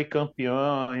Verde foi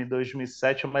campeã em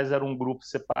 2007, mas era um grupo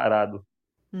separado.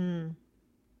 Hum.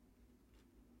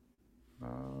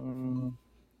 Ah,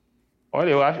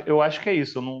 Olha, eu acho que é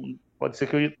isso. Eu não, pode ser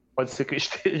que eu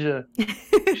esteja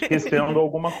esquecendo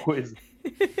alguma coisa.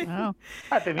 Wow.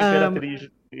 Teve Um,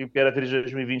 Imperatriz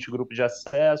 2020, grupo de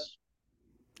acesso.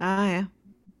 é.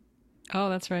 Oh,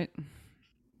 that's right.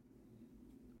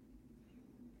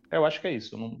 Eu acho que é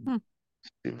isso. Não, Hmm.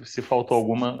 se faltou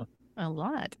alguma. A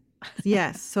lot.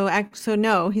 Yes. So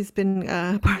no, he's been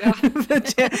part Yeah. of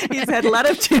he's had a lot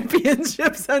of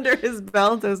championships under his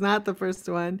belt. It was not the first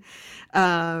one.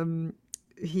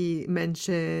 He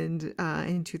mentioned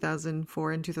in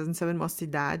 2004 and 2007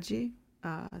 Mocidade.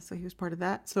 So he was part of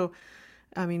that. So,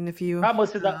 I mean, if you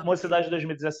Mocidade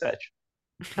 2017.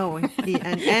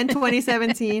 and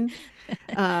 2017.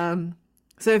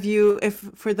 So if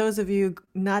for those of you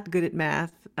not good at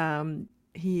math,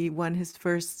 he won his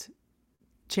first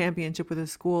championship with a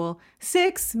school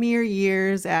 6 mere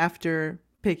years after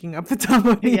picking up the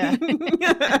tamborim.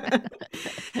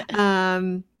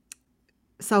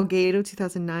 Salgueiro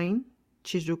 2009,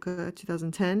 Tijuca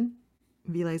 2010,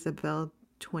 Vila Isabel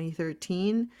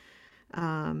 2013.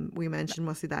 We mentioned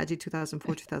Mocidade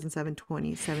 2004, 2007,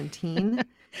 2017.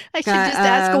 I should just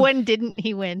ask when didn't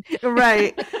he win?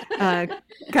 Right.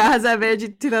 Casa Verde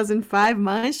 2005,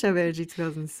 Mancha Verde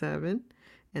 2007,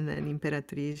 and then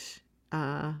Imperatriz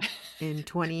in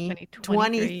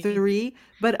 2023.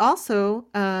 But also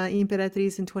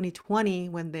Imperatriz in 2020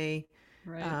 when they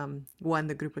won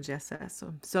the Grupo de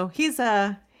Acesso. So he's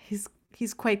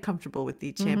quite comfortable with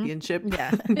the championship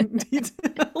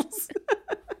details.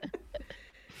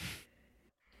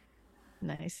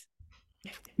 Nice.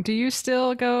 Do you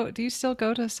still go to Sao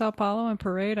Paulo and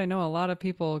parade? I know a lot of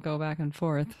people go back and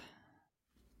forth.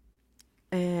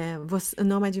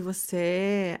 Nômade,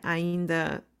 você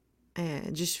ainda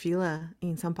desfila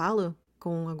em São Paulo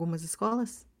com algumas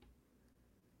escolas?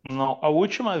 Não, a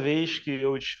última vez que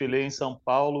eu desfilei em São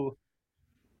Paulo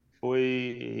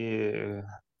foi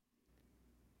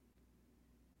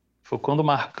quando o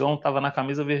Marcão estava na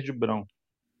camisa verde e branco.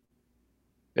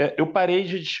 Eu parei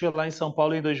de desfilar em São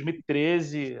Paulo em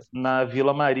 2013, na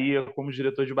Vila Maria, como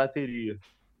diretor de bateria.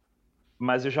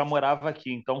 Mas eu já morava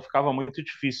aqui, então ficava muito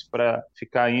difícil para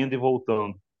ficar indo e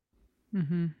voltando.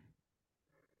 Mm-hmm.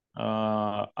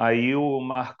 Aí o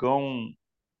Marcão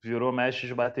virou mestre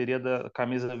de bateria da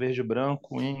camisa verde e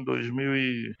branco em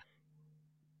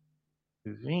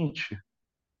 2020,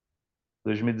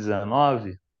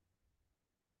 2019.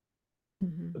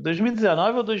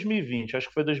 2019 ou 2020? Acho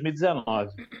que foi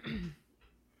 2019.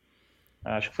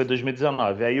 Acho que foi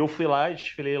 2019. Aí eu fui lá e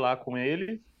desfilei lá com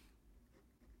ele.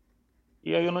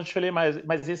 E aí eu não desfilei mais.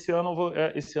 Mas esse ano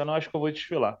eu acho que eu vou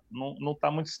desfilar. Não, não tá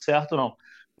muito certo, não.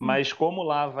 Mas como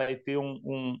lá vai ter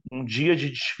um dia de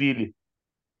desfile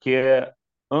que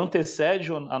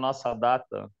antecede a nossa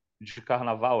data de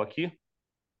carnaval aqui,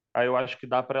 aí eu acho que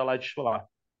dá para ir lá desfilar.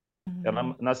 É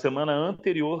na semana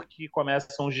anterior que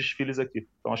começam os desfiles aqui.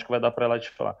 Então acho que vai dar para ir lá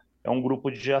desfilar. É um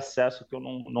grupo de acesso que eu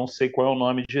não sei qual é o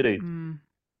nome direito.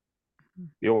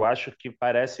 Eu acho que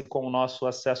parece com o nosso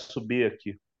acesso B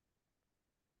aqui.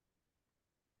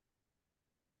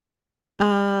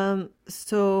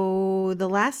 So the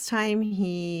last time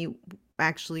he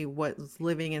actually was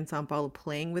living in São Paulo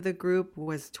playing with a group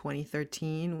was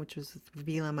 2013, which was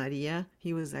Vila Maria.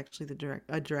 He was actually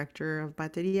a director of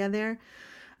bateria there.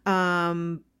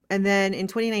 And then in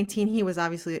 2019, he was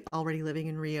obviously already living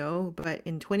in Rio, but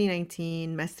in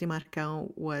 2019, Mestre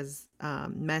Marcão was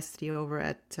Mestre over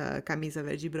at Camisa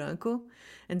Verde e Branco.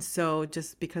 And so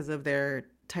just because of their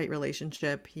tight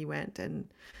relationship, he went and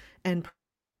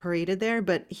paraded there,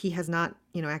 but he has not,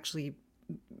 actually,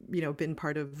 been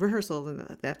part of rehearsals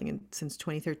and that thing since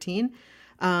 2013.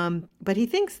 But he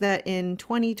thinks that in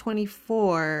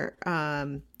 2024,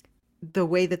 the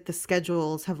way that the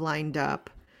schedules have lined up,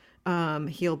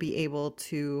 he'll be able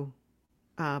to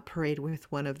parade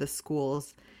with one of the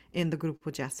schools in the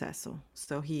Grupo de Acesso.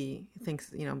 So he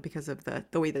thinks, because of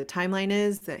the way the timeline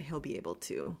is, that he'll be able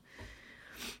to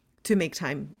make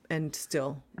time and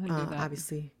still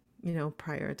obviously,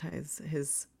 prioritize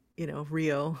his,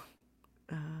 Rio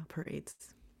parades.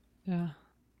 Yeah.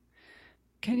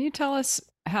 Can you tell us,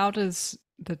 how does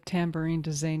the tambourine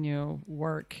diseño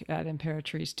work at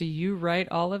Imperatriz? Do you write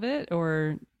all of it,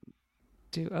 or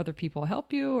do other people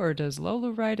help you, or does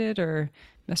Lolo write it, or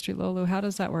Mestre Lolo? How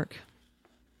does that work?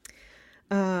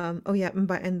 Oh yeah,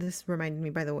 and this reminded me,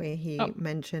 by the way, Oh, he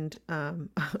mentioned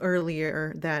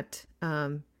earlier that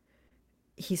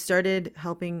he started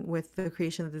helping with the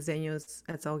creation of desenhos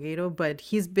at Salgueiro, but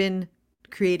he's been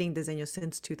creating desenhos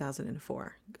since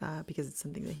 2004 because it's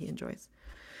something that he enjoys.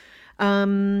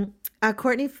 A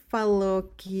Courtney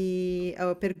falou que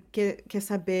quer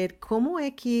saber como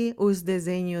é que os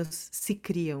desenhos se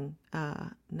criam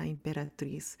na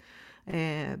Imperatriz.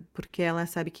 Porque ela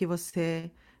sabe que você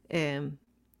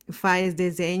faz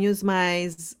desenhos,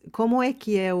 mas como é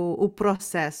que é o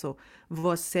processo?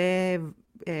 Você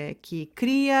que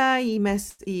cria e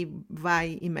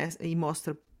vai e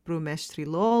mostra para o mestre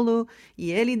Lolo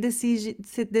e ele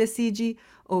decide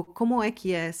ou como é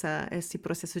que é esse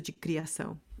processo de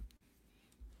criação?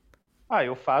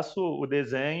 Eu faço o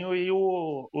desenho e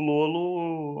o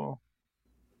Lolo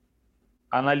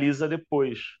analisa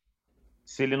depois.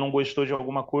 Se ele não gostou de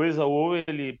alguma coisa, ou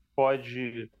ele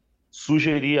pode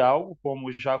sugerir algo,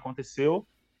 como já aconteceu,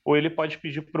 ou ele pode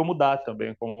pedir para eu mudar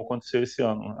também, como aconteceu esse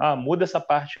ano. Muda essa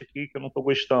parte aqui que eu não estou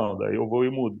gostando, aí eu vou e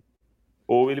mudo.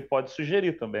 Ou ele pode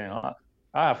sugerir também.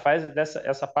 Faz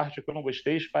essa parte que eu não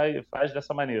gostei, faz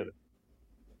dessa maneira.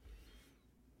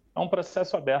 É um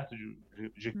processo aberto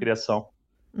de criação.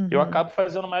 Eu Uhum, acabo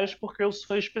fazendo mais porque eu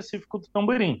sou específico do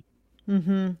tamborim,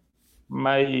 uhum.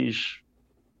 mas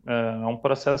é um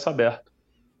processo aberto.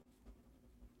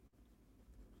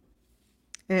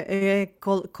 É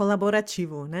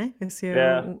colaborativo, né? É,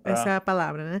 Essa é, é a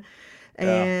palavra, né? é.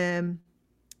 É,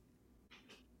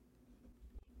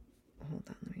 hold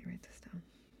on, let me write this down.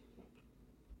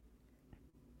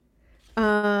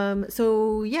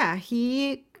 So yeah,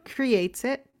 he creates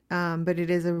it, but it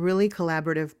is a really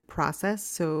collaborative process.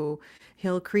 So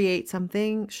he'll create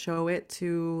something, show it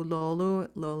to Lolo.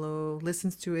 Lolo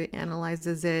listens to it,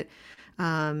 analyzes it,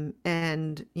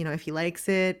 and if he likes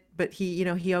it, but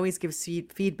he always gives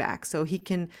feedback. So he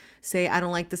can say, "I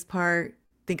don't like this part.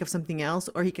 Think of something else,"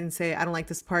 or he can say, "I don't like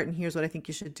this part, and here's what I think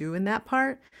you should do in that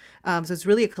part." So it's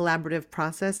really a collaborative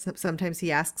process. Sometimes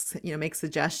he asks, makes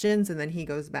suggestions, and then he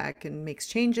goes back and makes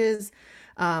changes.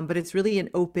 But it's really an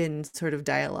open sort of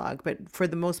dialogue. But for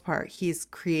the most part, he's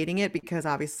creating it because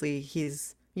obviously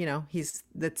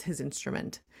that's his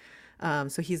instrument.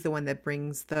 So he's the one that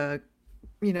brings the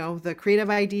creative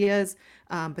ideas,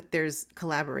 but there's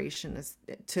collaboration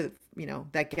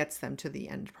that gets them to the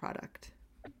end product.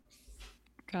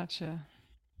 gotcha.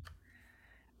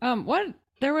 What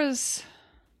there was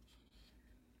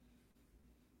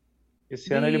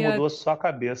Esse ano ele the mudou só a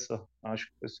cabeça. Acho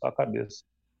que foi só a cabeça.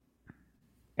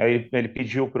 Aí ele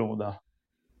pediu para eu mudar.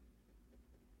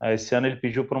 Esse ano ele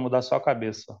pediu para eu mudar só a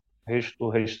cabeça. O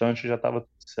restante já estava tudo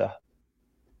certo.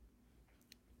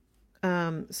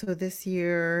 So this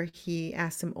year he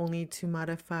asked him only to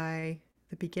modify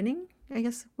the beginning, I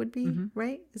guess would be mm-hmm,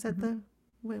 right. Is that mm-hmm.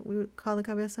 what we would call the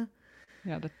cabeza?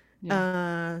 Yeah.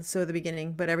 So the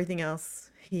beginning, but everything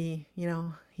else he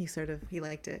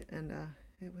liked it and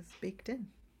it was baked in.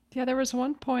 Yeah, there was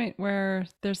one point where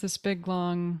there's this big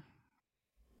long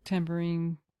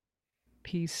tambourine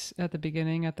piece at the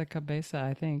beginning at the cabeza,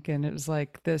 I think, and it was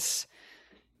like this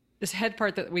head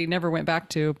part that we never went back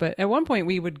to, but at one point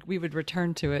we would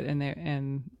return to it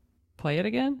and play it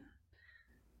again.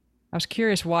 I was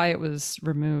curious why it was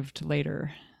removed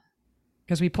later,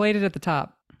 because we played it at the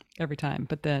top every time,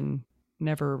 but then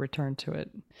never returned to it.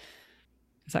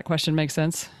 Does that question make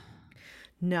sense?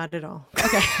 Not at all.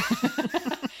 Okay.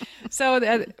 So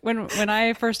when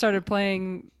I first started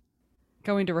playing,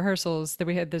 going to rehearsals, that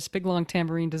we had this big long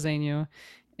tambourine desenho,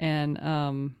 and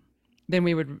then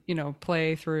we would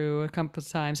play through a couple of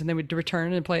times, and then we'd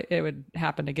return and play. It would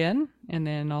happen again, and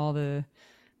then all the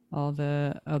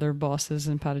other bosses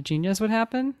and pataginias would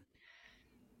happen,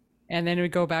 and then it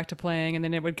would go back to playing, and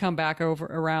then it would come back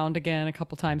around again a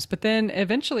couple times. But then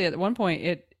eventually, at one point,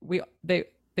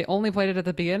 they only played it at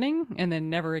the beginning, and then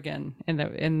never again,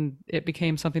 and it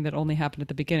became something that only happened at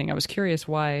the beginning. I was curious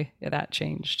why that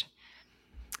changed.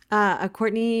 A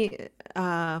Courtney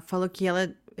falou que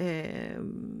ela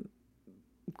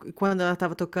quando ela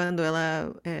estava tocando,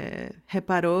 ela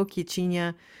reparou que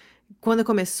quando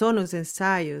começou nos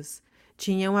ensaios,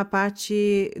 tinha uma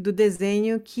parte do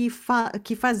desenho que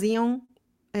faziam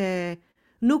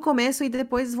no começo e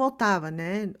depois voltava,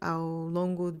 né? Ao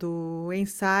longo do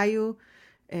ensaio,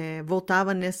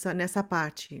 voltava nessa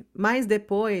parte. Mas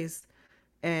depois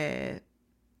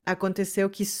aconteceu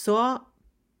que só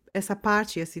essa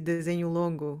parte, esse desenho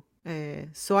longo,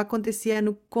 só acontecia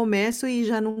no começo e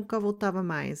já nunca voltava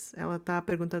mais. Ela tá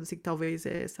perguntando se talvez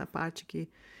é essa parte que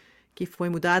que foi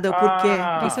mudada, ou por que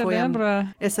Você foi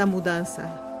lembra? essa mudança?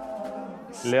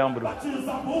 Lembro.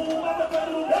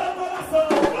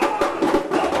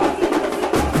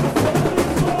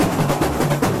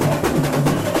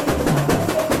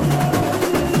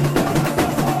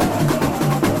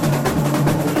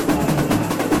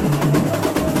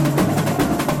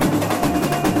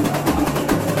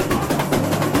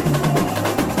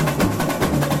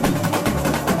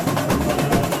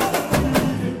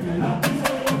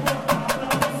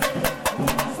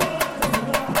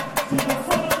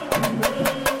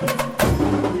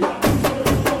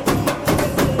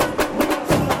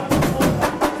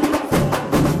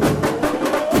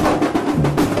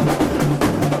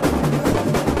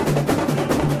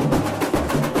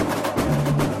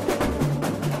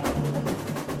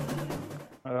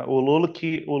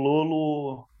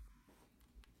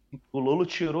 O Lolo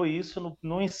tirou isso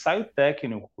no ensaio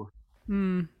técnico.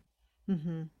 Hum.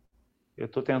 Uhum. Eu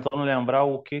estou tentando lembrar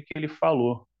o que ele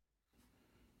falou.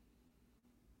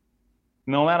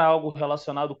 Não era algo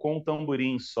relacionado com o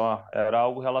tamborim só, era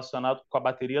algo relacionado com a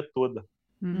bateria toda.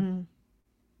 Uhum.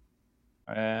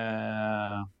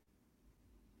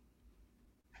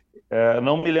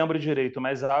 Não me lembro direito,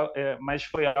 mas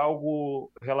foi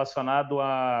algo relacionado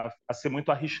a ser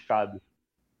muito arriscado.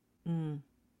 Mhm.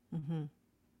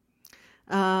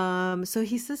 So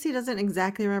he says he doesn't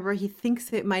exactly remember. He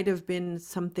thinks it might have been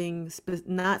something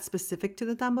not specific to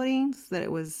the tamborines, that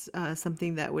it was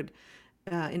something that would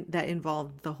that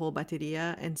involved the whole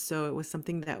bateria, and so it was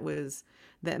something that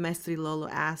Mestre Lolo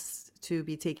asked to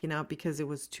be taken out because it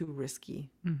was too risky.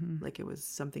 Like it was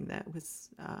something that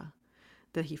was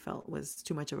that he felt was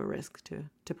too much of a risk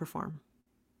to perform.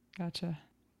 Gotcha.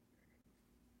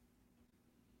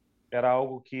 Era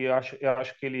algo que eu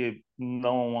acho que ele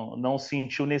não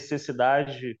sentiu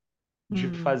necessidade de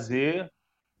fazer,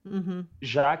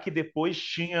 já que depois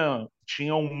tinham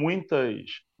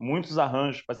muitos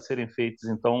arranjos para serem feitos,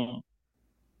 então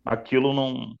aquilo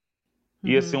não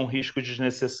ia ser um risco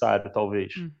desnecessário,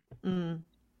 talvez.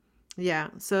 Yeah,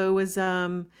 so it was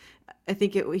I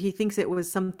think he thinks it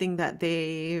was something that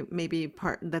they maybe a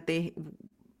part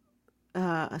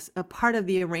of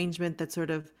the arrangement that sort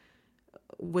of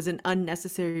was an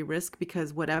unnecessary risk,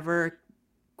 because whatever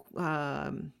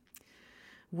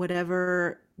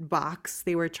box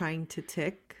they were trying to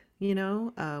tick,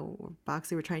 box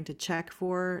they were trying to check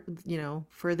for,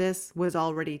 for this was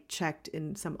already checked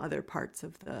in some other parts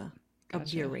of the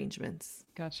arrangements.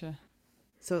 Gotcha.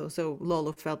 So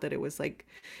Lolo felt that it was like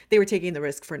they were taking the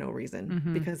risk for no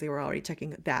reason, because they were already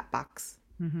checking that box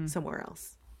somewhere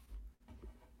else.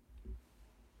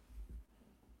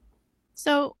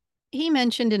 So he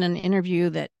mentioned in an interview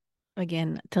that,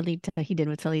 again, he did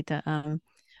with Talita,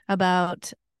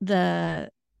 about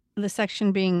the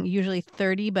section being usually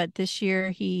 30, but this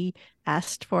year he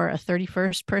asked for a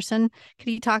 31st person. Could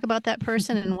he talk about that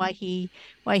person and why he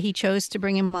chose to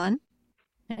bring him on?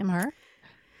 Him, her?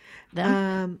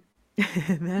 Them?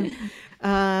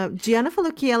 Diana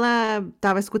falou que ela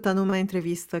estava escutando uma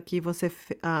entrevista que você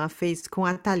fez com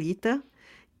a Thalita,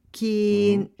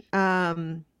 que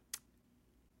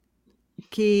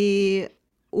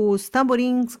os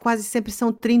tamborins quase sempre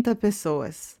são 30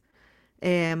 pessoas,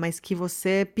 mas que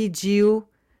você pediu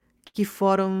que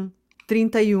foram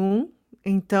 31.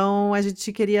 Então a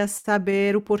gente queria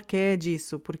saber o porquê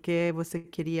disso, porque você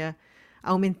queria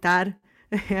aumentar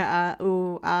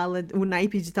o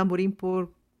naipe de tamborim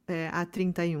a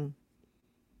 31.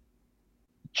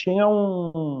 Tinha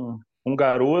um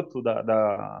garoto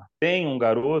tem um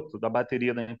garoto da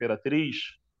bateria da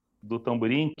Imperatriz, do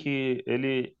tamborim, que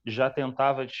ele já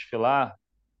tentava desfilar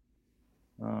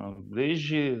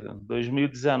desde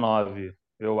 2019,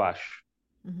 eu acho.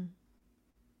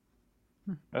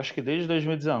 Acho que desde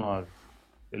 2019.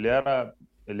 Ele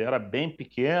era bem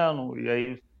pequeno, e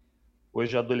aí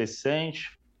hoje é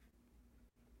adolescente,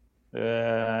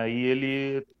 e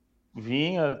ele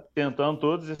vinha tentando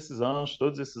todos esses anos.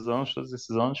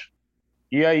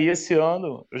 E aí, esse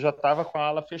ano, eu já estava com a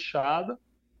ala fechada,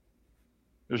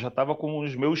 eu já estava com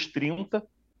os meus 30,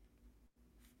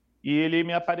 e ele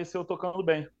me apareceu tocando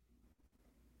bem.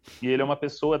 E ele é uma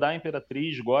pessoa da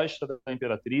Imperatriz, gosta da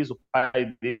Imperatriz, o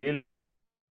pai dele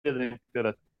é da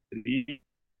Imperatriz.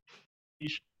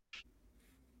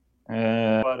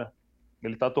 Agora,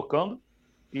 ele está tocando,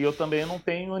 e eu também não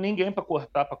tenho ninguém para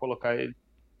cortar, para colocar ele.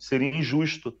 Seria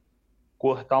injusto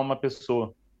cortar uma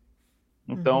pessoa.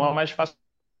 Então é mais fácil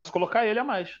colocar ele a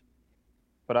mais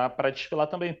para desfilar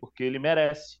também, porque ele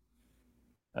merece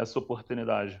essa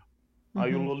oportunidade.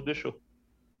 Aí o Lolo deixou.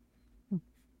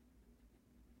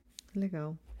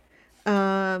 Legal.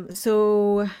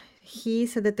 So He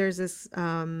said that there's this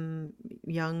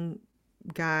young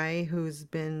guy who's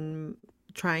been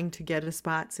trying to get a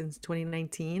spot since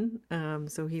 2019.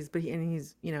 So he's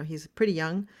pretty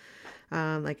young,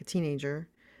 like a teenager,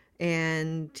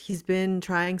 and he's been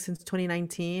trying since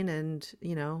 2019. And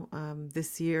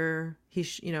this year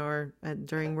or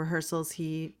during rehearsals,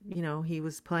 he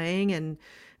was playing, and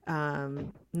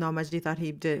Nômade thought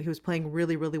he was playing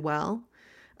really, really well.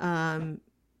 Um,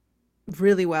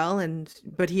 really well,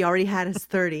 but he already had his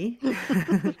 30.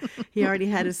 He already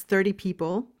had his 30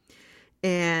 people,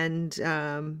 and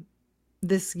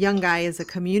this young guy is a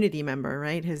community member,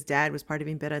 right? His dad was part of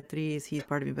Imperatriz. He's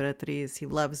part of Imperatriz. He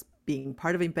loves being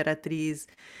part of Imperatriz.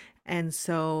 And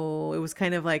so it was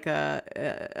kind of like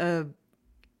a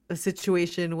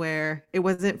situation where it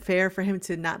wasn't fair for him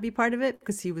to not be part of it,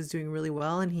 because he was doing really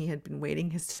well and he had been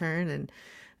waiting his turn, and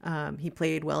he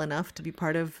played well enough to be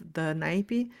part of the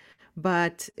naipe.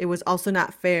 But it was also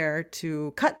not fair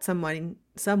to cut someone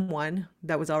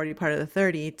that was already part of the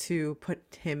 30 to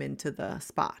put him into the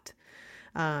spot.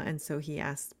 And so he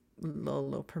asked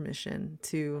Lolo permission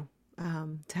to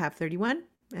have 31,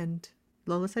 and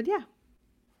Lola said, yeah.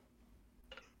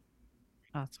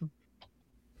 Awesome.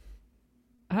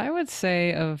 I would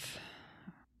say of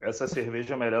Essa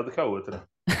cerveja é melhor do que a outra.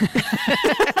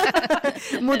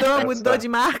 Mudou de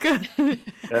marca.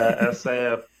 Essa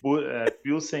é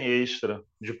Pilsen Extra,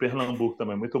 de Pernambuco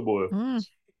também, muito boa.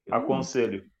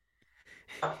 Aconselho.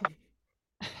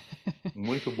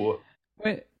 Muito boa.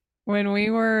 When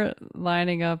we were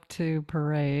lining up to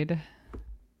parade,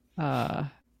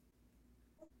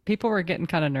 people were getting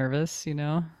kind of nervous,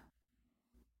 A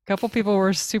couple people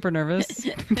were super nervous,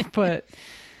 but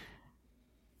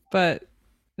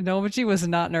Nômade was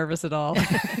not nervous at all.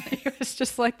 He was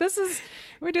just like,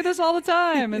 we do this all the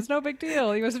time. It's no big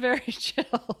deal. He was very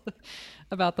chill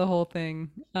about the whole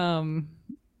thing. I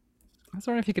was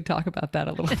wondering if you could talk about that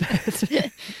a little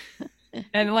bit.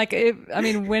 And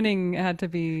winning had to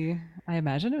be, I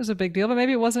imagine it was a big deal, but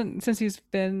maybe it wasn't, since he's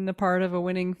been a part of a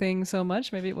winning thing so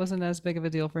much, maybe it wasn't as big of a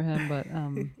deal for him, but I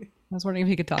was wondering if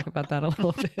he could talk about that a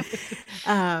little bit.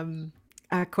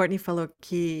 A Courtney falou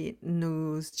que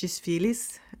nos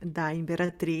desfiles da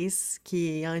Imperatriz,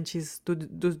 que antes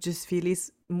dos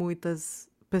desfiles, muitas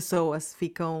pessoas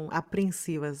ficam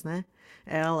apreensivas, né?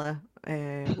 Ela,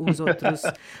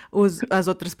 as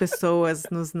outras pessoas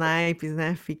nos naipes,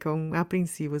 né? Ficam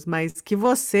apreensivos, mas que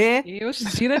você E os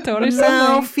diretores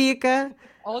não também. fica...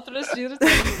 Outros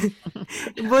diretores.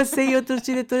 Você e outros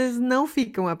diretores não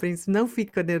ficam apreensivos, não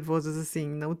ficam nervosos assim,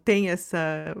 não tem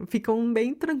essa... Ficam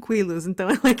bem tranquilos, então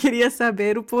ela queria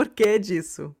saber o porquê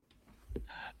disso.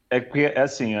 É porque,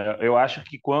 assim, eu acho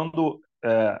que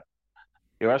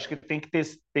eu acho que tem que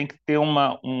ter um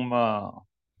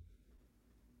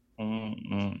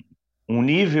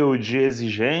nível de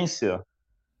exigência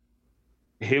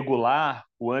regular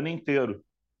o ano inteiro,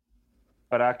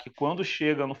 para que quando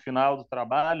chega no final do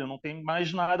trabalho não tem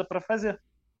mais nada para fazer.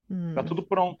 Está tudo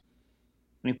pronto.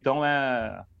 Então,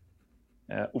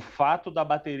 o fato da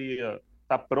bateria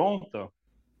estar tá pronta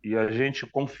e a gente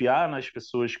confiar nas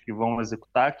pessoas que vão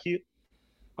executar que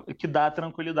dá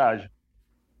tranquilidade.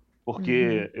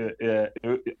 Porque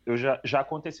eu já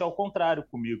aconteceu ao contrário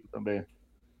comigo também.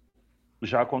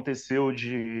 Já aconteceu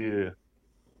de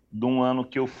um ano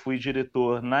que eu fui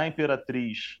diretor na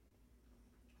Imperatriz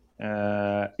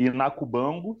e na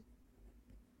Cubango,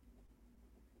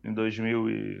 em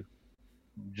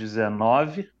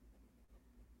 2019.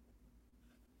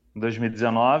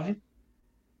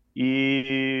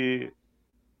 E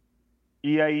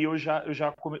aí eu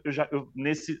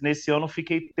nesse ano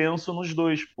fiquei tenso nos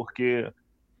dois, porque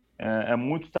é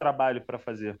muito trabalho para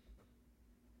fazer.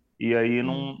 E aí eu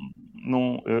não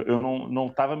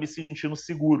estava me sentindo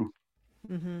seguro.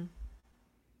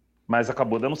 Mas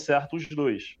acabou dando certo os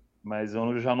dois. Mas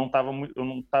eu já não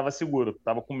estava seguro,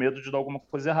 estava com medo de dar alguma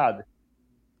coisa errada.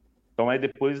 Então aí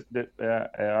depois,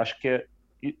 acho que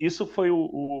isso foi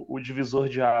o divisor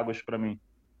de águas para mim.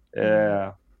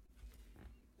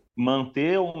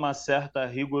 Manter uma certa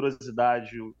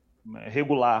rigorosidade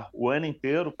regular o ano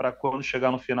inteiro, para quando chegar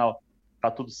no final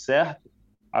tá tudo certo,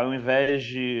 ao invés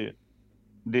de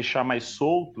deixar mais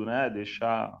solto, né?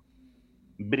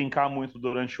 Brincar muito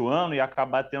durante o ano e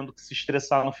acabar tendo que se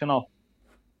estressar no final.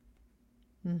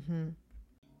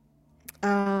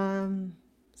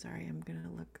 Sorry, I'm gonna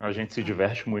look. A gente se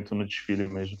diverte muito no desfile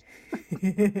mesmo.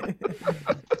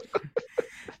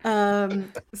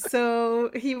 So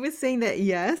he was saying that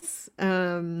yes,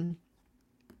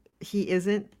 he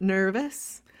isn't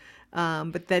nervous,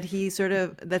 but that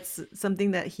that's something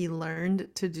that he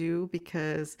learned to do,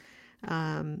 because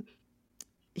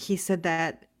he said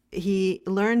that he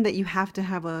learned that you have to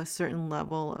have a certain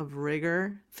level of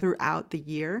rigor throughout the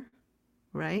year,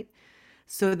 right?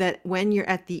 So that when you're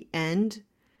at the end,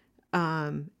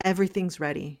 everything's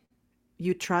ready.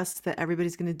 You trust that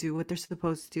everybody's going to do what they're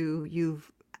supposed to.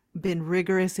 You've been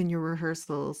rigorous in your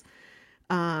rehearsals.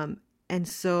 And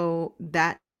so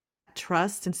that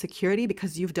trust and security,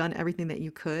 because you've done everything that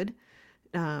you could,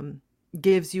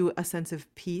 gives you a sense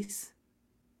of peace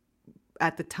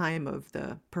at the time of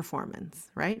the performance,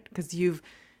 right? Because you've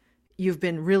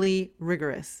been really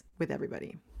rigorous with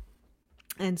everybody.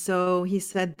 And so he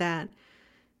said that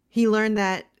he learned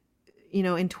that,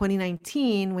 in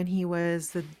 2019, when he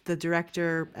was the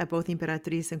director at both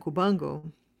Imperatriz and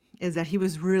Cubango, is that he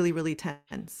was really, really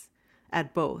tense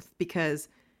at both because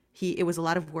it was a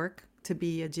lot of work to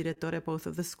be a director at both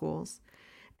of the schools.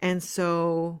 And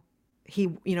so he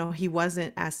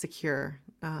wasn't as secure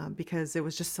because there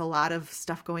was just a lot of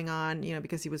stuff going on,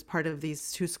 because he was part of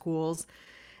these two schools.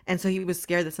 And so he was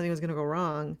scared that something was going to go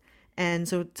wrong. And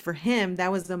so for him,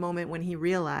 that was the moment when he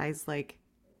realized, like,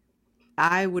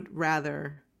 I would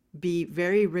rather be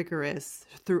very rigorous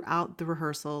throughout the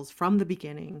rehearsals from the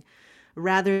beginning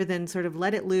rather than sort of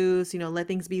let it loose, let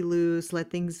things be loose, let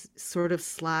things sort of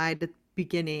slide at the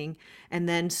beginning and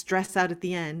then stress out at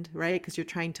the end, right? Because you're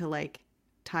trying to like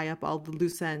tie up all the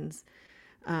loose ends.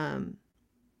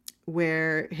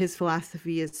 Where his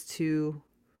philosophy is to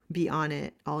be on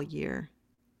it all year,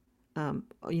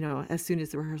 as soon as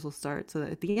the rehearsal starts, so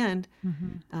that at the end,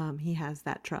 he has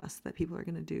that trust that people are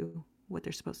going to do what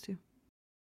they're supposed to.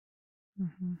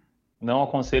 Não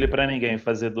aconselho para ninguém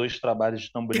fazer 2 trabalhos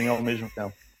de tamborim ao mesmo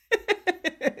tempo.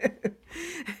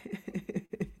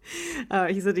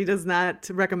 He said he does not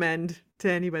recommend to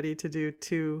anybody to do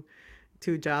two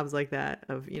jobs like that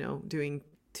of, doing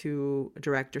 2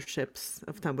 directorships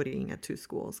of tamborim at 2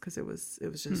 schools, because it was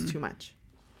just too much.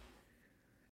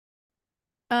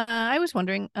 I was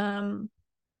wondering,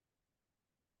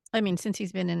 since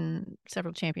he's been in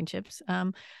several championships,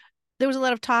 there was a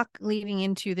lot of talk leading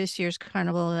into this year's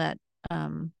carnival that,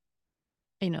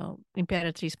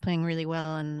 Imperatriz playing really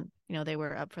well and, they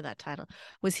were up for that title.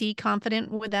 Was he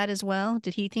confident with that as well?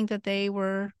 Did he think that they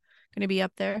were going to be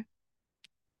up there?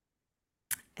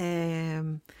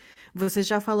 Você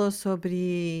já falou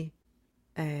sobre...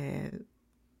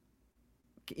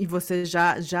 E você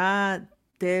já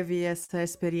teve essa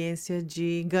experiência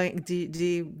de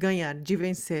ganhar, de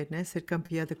vencer, né? Ser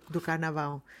campeã do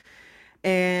carnaval.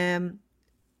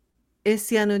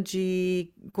 Esse ano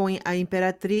com a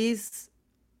Imperatriz,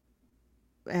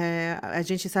 a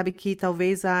gente sabe que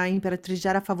talvez a Imperatriz já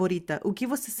era a favorita. O que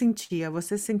você sentia?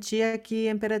 Você sentia que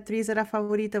a Imperatriz era a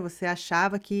favorita? Você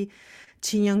achava que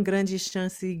tinham grande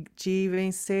chance de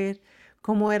vencer?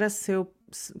 Como eram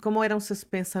seus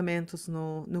pensamentos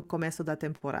no começo da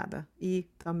temporada e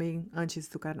também antes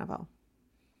do carnaval?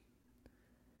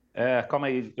 Calma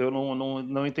aí, eu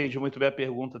não entendi muito bem a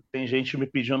pergunta. Tem gente me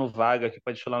pedindo vaga aqui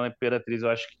para desfilar na Imperatriz. Eu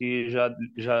acho que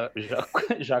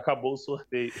já acabou o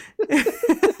sorteio.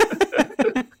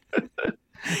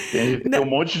 Tem um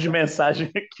monte de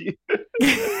mensagem aqui.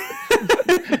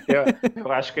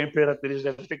 Eu acho que a Imperatriz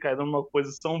deve ter caído numa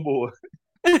posição boa.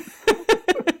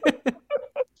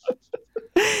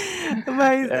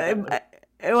 Mas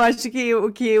eu acho que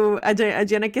o que a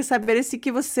Diana quer saber é se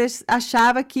que você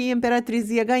achava que a Imperatriz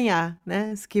ia ganhar,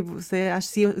 né?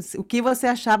 O que você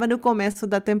achava no começo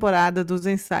da temporada dos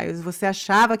ensaios? Você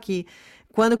achava que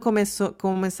quando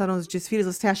começaram os desfiles,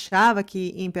 você achava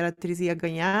que a Imperatriz ia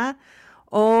ganhar?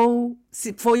 Ou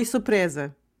se foi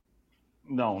surpresa?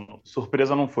 Não,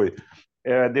 surpresa não foi.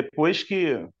 Depois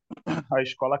que a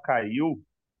escola caiu,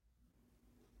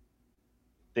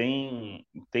 tem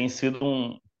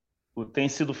sido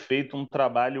feito um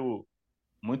trabalho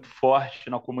muito forte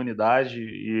na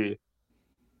comunidade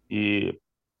e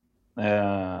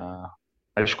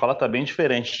a escola está bem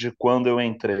diferente de quando eu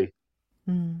entrei.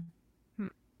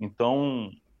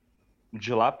 Então,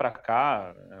 de lá para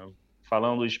cá,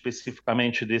 falando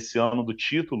especificamente desse ano do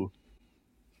título,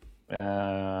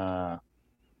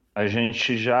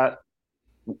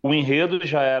 o enredo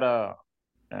já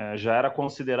era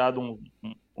considerado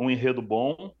um enredo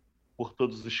bom por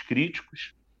todos os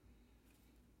críticos.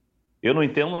 Eu não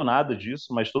entendo nada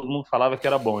disso, mas todo mundo falava que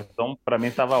era bom, então para mim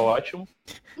estava ótimo.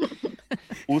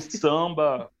 O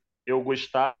samba eu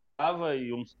gostava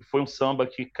e foi um samba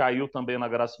que caiu também na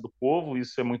graça do povo,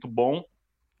 isso é muito bom.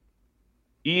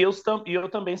 E eu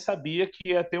também sabia que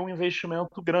ia ter um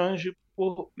investimento grande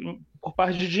por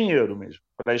parte de dinheiro mesmo,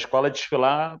 para a escola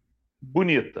desfilar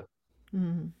bonita.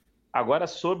 Agora,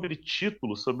 sobre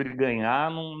título, sobre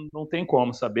ganhar, não tem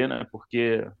como saber, né?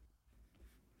 Porque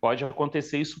pode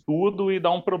acontecer isso tudo e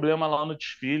dar um problema lá no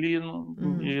desfile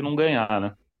e não ganhar,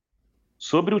 né?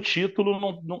 Sobre o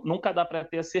título, nunca dá para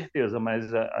ter a certeza,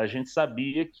 mas a gente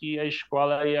sabia que a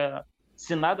escola ia,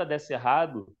 se nada desse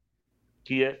errado,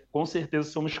 com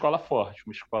certeza ser uma escola forte,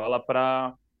 uma escola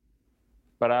para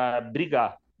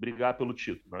brigar pelo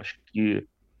título.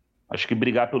 Acho que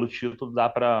brigar pelo título dá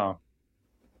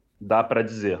para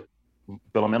dizer,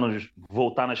 pelo menos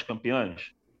voltar nas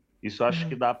campeãs. Isso acho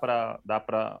que dá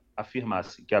para afirmar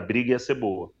assim, que a briga ia ser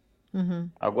boa.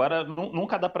 Agora,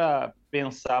 nunca dá para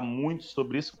pensar muito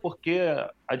sobre isso, porque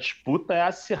a disputa é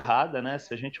acirrada, né?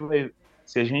 Se a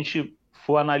gente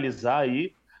for analisar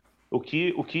aí, o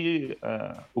que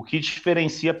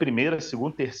diferencia a primeira, a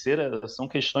segunda, a terceira são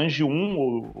questões de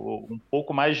ou um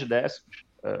pouco mais de décimos.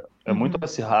 É muito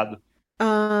acirrado.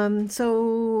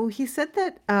 So he said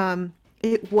that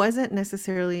it wasn't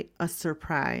necessarily a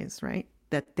surprise, right?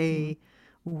 That they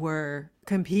were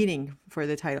competing for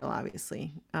the title,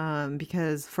 obviously,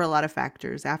 because for a lot of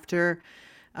factors. After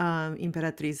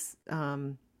Imperatriz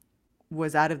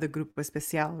was out of the Grupo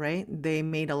Especial, right? They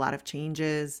made a lot of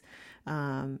changes.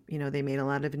 They made a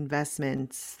lot of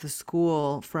investments. The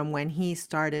school, from when he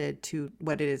started to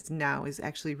what it is now, is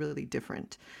actually really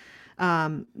different.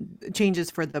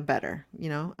 Changes for the better,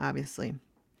 obviously.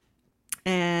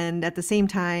 And at the same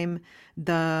time,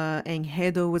 the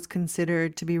enredo was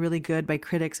considered to be really good by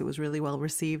critics. It was really well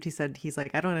received. He's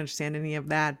like, I don't understand any of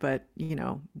that, but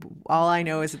all I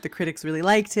know is that the critics really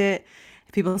liked it.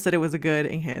 People said it was a good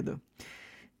enredo.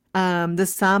 The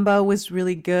samba was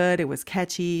really good. It was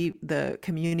catchy. The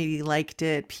community liked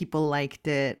it. People liked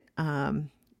it.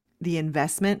 The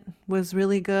investment was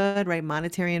really good, right?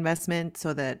 Monetary investment,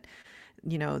 so that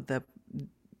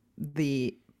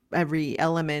the every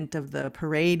element of the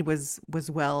parade was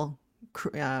well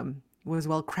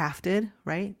crafted,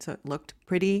 right? So it looked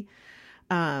pretty.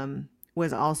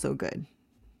 Was also good.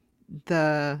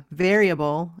 The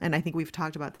variable, and I think we've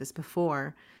talked about this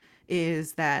before,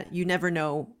 is that you never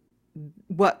know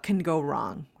what can go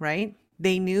wrong, right?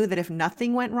 They knew that if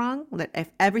nothing went wrong, that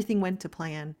if everything went to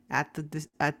plan at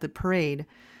the parade,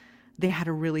 they had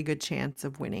a really good chance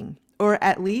of winning, or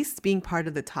at least being part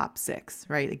of the top 6,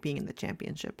 right? Like being in the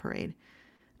championship parade.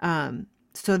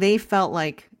 So they felt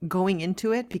like going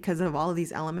into it, because of all of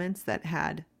these elements that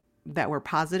were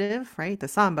positive, right? The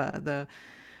samba,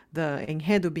 the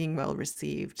enredo being well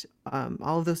received,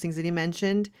 all of those things that he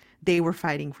mentioned, they were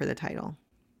fighting for the title.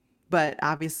 But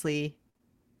obviously,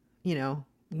 when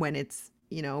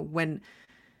when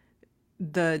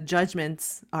the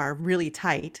judgments are really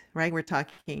tight, right? We're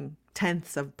talking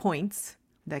tenths of points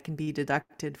that can be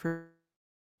deducted for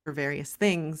various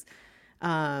things.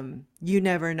 You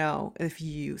never know if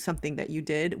something that you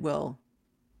did will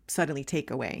suddenly take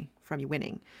away from you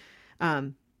winning.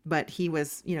 But he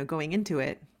was, going into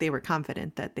it, they were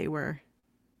confident that they were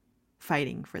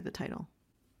fighting for the title.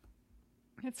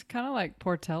 It's kind of like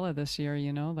Portela this year,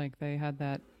 like they had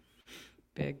that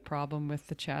big problem with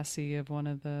the chassis of one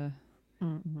of the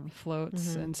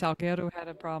floats, and Salguero had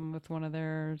a problem with one of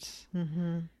theirs.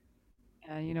 And,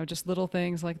 just little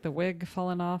things like the wig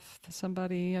falling off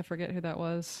somebody. I forget who that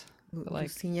was.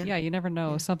 But yeah, you never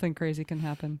know. Yeah. Something crazy can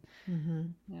happen.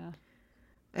 Yeah.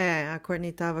 A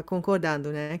Courtney estava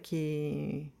concordando, né,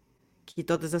 que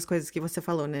todas as coisas que você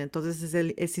falou, né, todos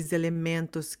esses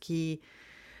elementos que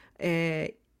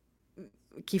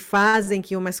fazem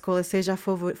que uma escola seja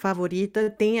favorita,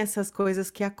 tem essas coisas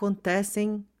que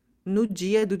acontecem no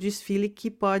dia do desfile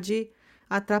que pode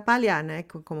atrapalhar, né,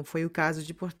 como foi o caso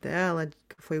de Portela,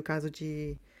 foi o caso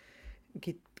de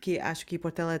que acho que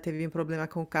Portela teve um problema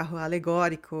com o carro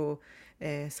alegórico,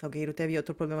 Salgueiro teve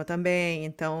outro problema também,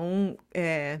 então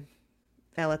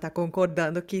ela está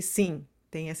concordando que sim,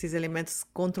 tem esses elementos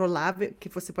controláveis, que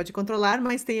você pode controlar,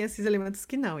 mas tem esses elementos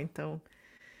que não, então...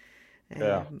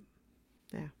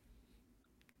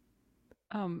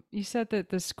 You said that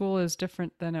the school is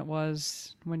different than it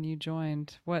was when you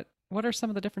joined. What are some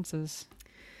of the differences?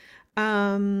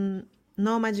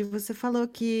 Nômade, você falou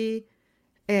que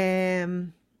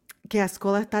a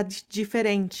escola está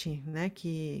diferente, né?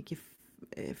 Que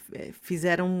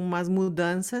fizeram umas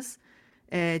mudanças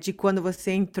de quando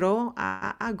você entrou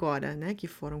a agora, né? Que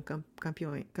foram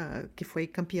campeões, que foi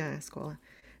campeã a escola.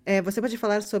 Você pode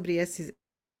falar sobre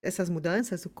essas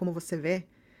mudanças? Como você vê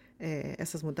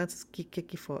essas mudanças?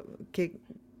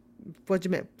 Pode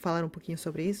falar um pouquinho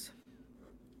sobre isso?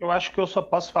 Eu acho que eu só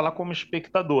posso falar como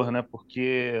espectador, né?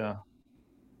 Porque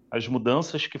as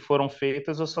mudanças que foram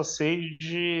feitas eu só sei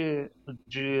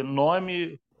de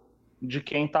nome de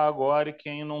quem está agora e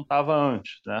quem não estava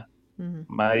antes, né?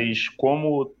 Mas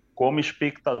como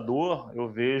espectador, eu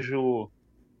vejo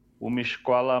uma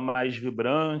escola mais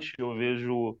vibrante, eu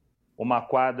vejo uma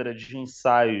quadra de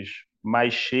ensaios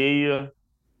mais cheia,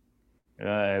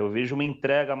 eu vejo uma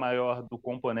entrega maior do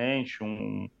componente,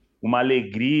 uma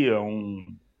alegria,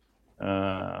 um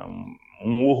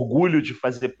orgulho de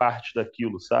fazer parte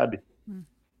daquilo, sabe?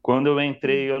 Quando eu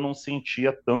entrei, eu não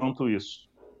sentia tanto isso.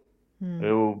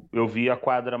 Eu vi a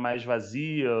quadra mais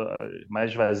vazia,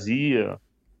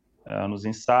 nos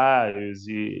ensaios,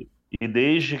 e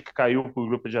desde que caiu para o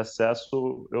grupo de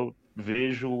acesso, eu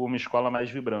vejo uma escola mais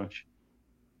vibrante.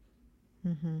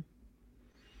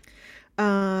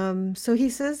 So he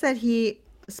says that he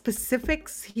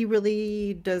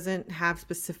really doesn't have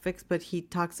specifics, but he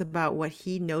talks about what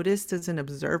he noticed as an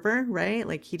observer, right?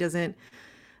 Like he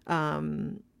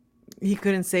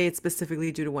couldn't say it's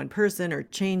specifically due to one person or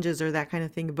changes or that kind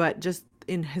of thing, but just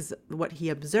in what he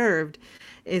observed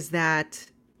is that,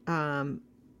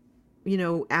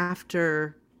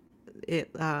 after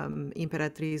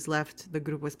Imperatriz left the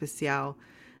Grupo Especial,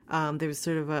 there was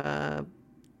sort of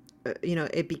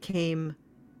it became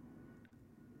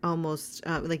almost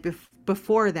like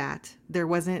before that, there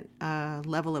wasn't a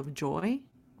level of joy,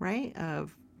 right?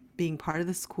 Of being part of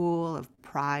the school, of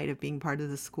pride of being part of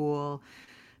the school.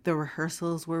 The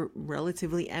rehearsals were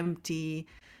relatively empty.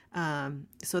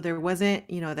 So there wasn't,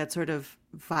 that sort of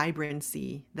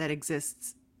vibrancy that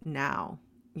exists now,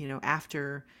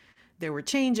 after there were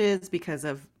changes because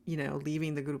of,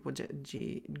 leaving the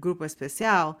Grupo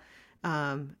Especial.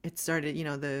 It started,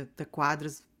 the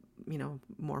quadras,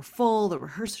 more full, the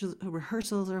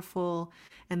rehearsals are full,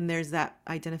 and there's that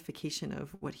identification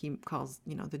of what he calls,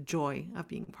 the joy of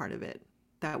being part of it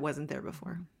that wasn't there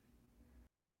before.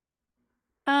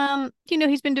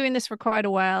 He's been doing this for quite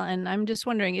a while, and I'm just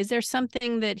wondering, is there a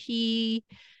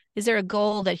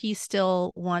goal that he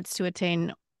still wants to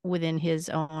attain within his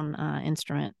own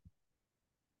instrument?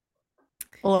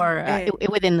 Or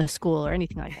within the school or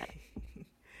anything like that?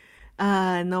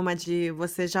 Nômade,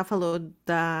 você já falou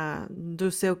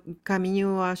do seu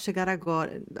caminho a chegar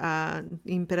agora, a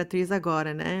Imperatriz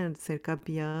agora, né? De ser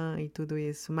campeã e tudo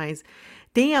isso. Mas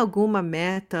tem alguma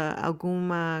meta,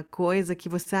 alguma coisa que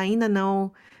você ainda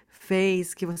não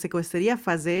fez, que você gostaria de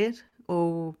fazer?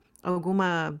 Ou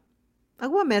alguma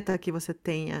meta que você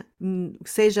tenha,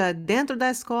 seja dentro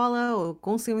da escola ou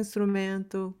com seu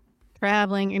instrumento?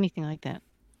 Traveling, anything like that.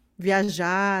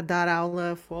 Viajar, dar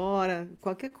aula fora,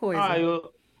 qualquer coisa.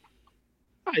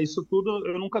 Isso tudo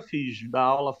eu nunca fiz. Dar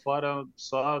aula fora,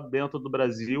 só dentro do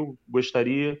Brasil.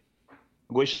 Gostaria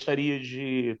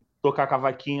de tocar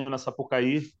cavaquinho na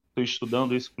Sapucaí. Estou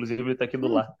estudando isso, inclusive ele está aqui do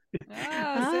lado.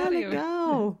 Sério?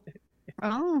 Legal!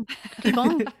 Oh, que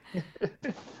bom!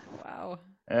 Uau!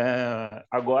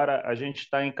 Agora a gente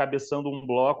está encabeçando um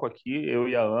bloco aqui, eu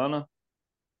e a Ana.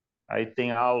 Aí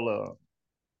tem aula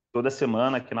toda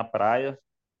semana aqui na praia.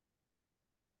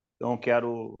 Então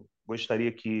gostaria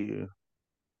que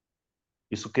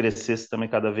isso crescesse também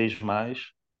cada vez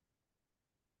mais.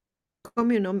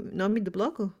 Como é o nome do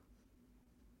bloco?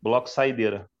 Bloco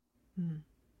Saideira.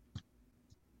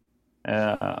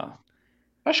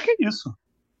 Acho que é isso.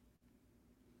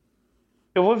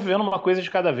 Eu vou vivendo uma coisa de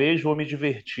cada vez, vou me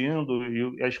divertindo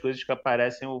e as coisas que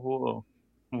aparecem eu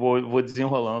vou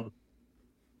desenrolando.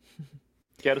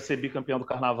 Quero ser bicampeão do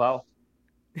carnaval.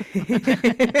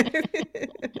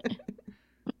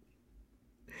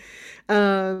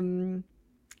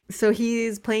 So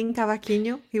he's playing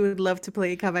cavaquinho. He would love to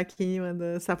play cavaquinho on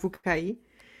the Sapucaí.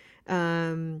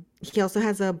 He also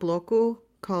has a bloco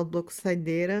called Bloco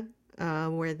Saideira,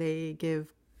 where they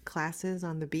give classes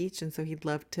on the beach, and so he'd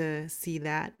love to see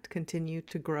that continue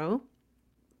to grow.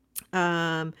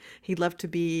 He'd love to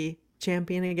be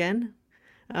champion again,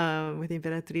 with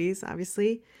Imperatriz,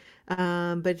 obviously.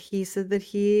 But he said that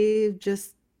he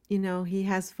just, he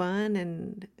has fun,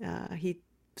 and he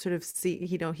sort of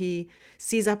he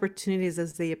sees opportunities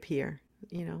as they appear,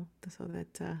 so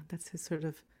that's his sort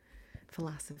of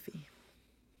philosophy.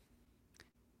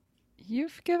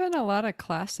 You've given a lot of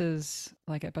classes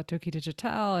like at Batuque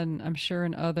Digital and I'm sure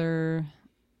in other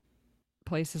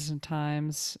places and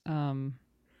times.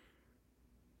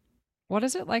 What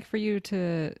is it like for you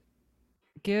to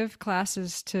give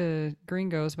classes to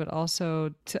gringos, but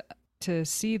also to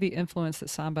see the influence that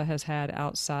samba has had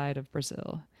outside of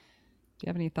Brazil? Do you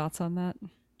have any thoughts on that?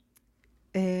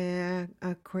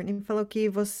 A Courtney falou que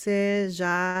você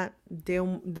já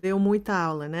deu muita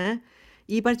aula, né?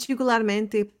 E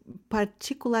particularmente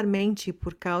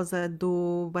por causa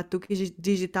do Batuque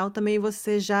Digital, também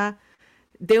você já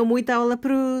deu muita aula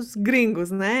para os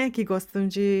gringos, né? Que gostam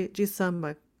de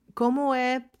samba. Como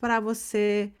é para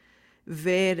você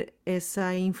ver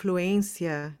essa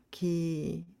influência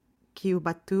que que o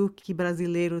batuque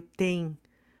brasileiro tem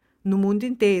no mundo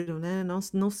inteiro, né?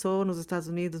 Não só nos Estados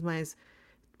Unidos, mas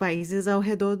países ao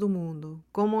redor do mundo.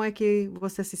 Como é que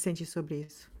você se sente sobre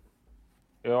isso?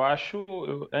 Eu acho,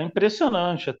 é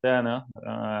impressionante até, né?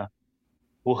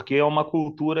 Porque é uma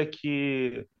cultura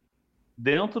que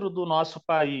dentro do nosso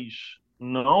país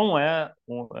não é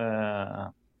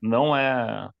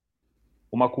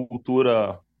uma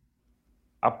cultura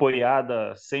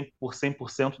apoiada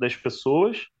 100% das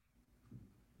pessoas.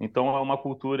 Então é uma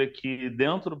cultura que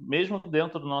mesmo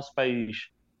dentro do nosso país,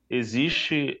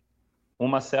 existe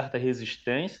uma certa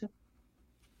resistência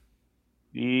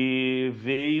e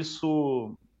ver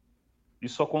isso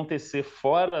acontecer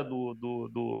fora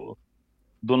do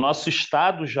nosso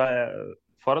estado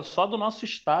fora só do nosso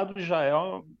estado já é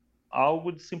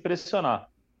algo de se impressionar.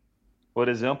 Por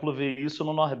exemplo, ver isso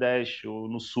no Nordeste ou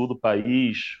no sul do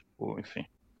país, ou, enfim.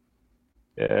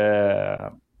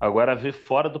 Agora, ver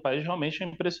fora do país realmente é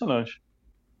impressionante.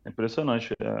 É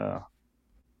impressionante.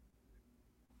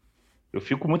 Eu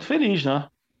fico muito feliz, né?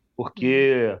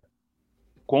 Porque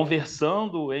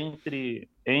conversando entre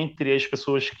as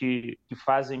pessoas que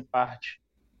fazem parte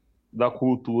da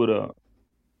cultura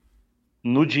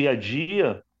no dia a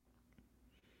dia,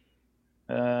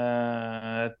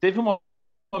 teve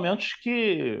momentos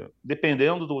que,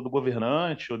 dependendo do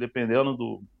governante ou dependendo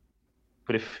do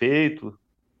prefeito,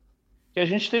 que a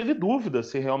gente teve dúvida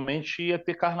se realmente ia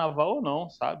ter carnaval ou não,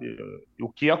 sabe?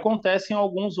 O que acontece em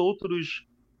alguns outros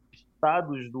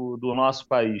estados do nosso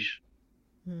país,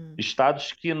 Hum,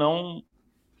 estados que não,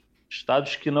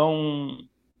 estados que não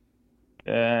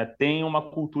têm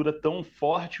uma cultura tão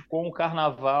forte com o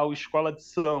carnaval, escola de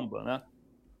samba, né?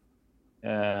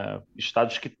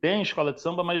 Estados que têm escola de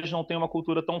samba, mas não têm uma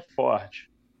cultura tão forte.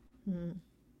 hum,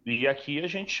 E aqui a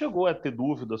gente chegou a ter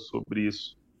dúvida sobre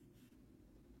isso.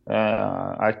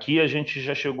 Aqui a gente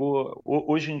já chegou,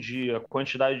 hoje em dia, a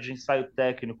quantidade de ensaio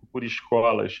técnico por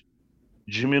escolas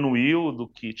diminuiu do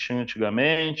que tinha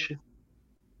antigamente.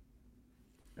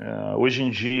 Hoje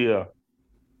em dia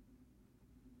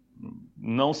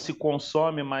não se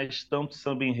consome mais tanto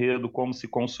samba enredo como se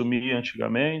consumia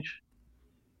antigamente.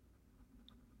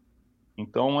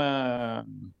 Então,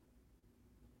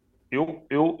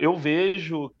 eu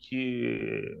vejo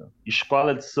que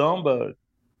escola de samba,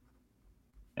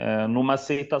 numa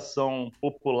aceitação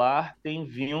popular, tem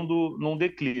vindo num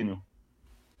declínio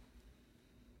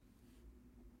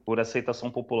por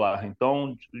aceitação popular.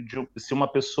 Então, se uma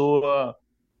pessoa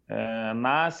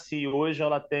nasce e hoje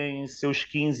ela tem seus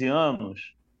 15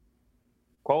 anos,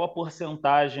 qual a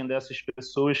porcentagem dessas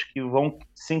pessoas que vão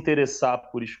se interessar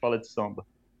por escola de samba?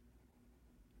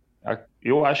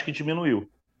 Eu acho que diminuiu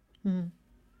hum.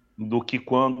 do que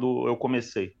quando eu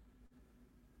comecei.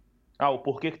 O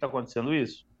porquê que está acontecendo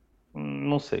isso?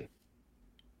 Não sei.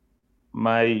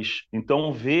 Mas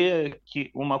então ver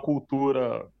que uma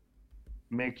cultura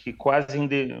meio que quase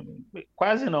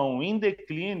não, em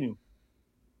declínio,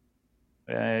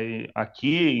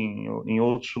 aqui em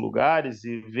outros lugares,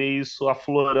 e ver isso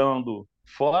aflorando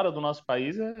fora do nosso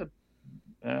país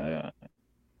é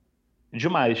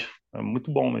demais. É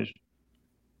muito bom mesmo.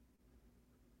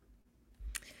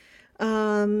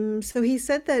 So he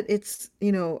said that it's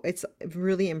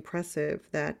really impressive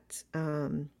that,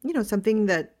 something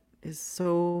that is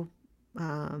so,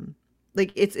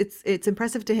 like it's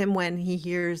impressive to him when he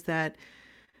hears that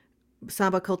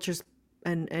samba cultures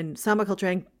and samba culture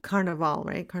and carnaval,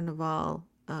 right? Carnaval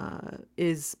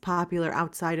is popular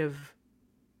outside of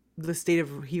the state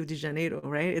of Rio de Janeiro,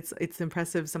 right? It's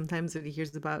impressive sometimes that he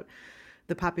hears about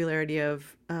the popularity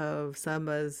of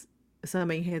samba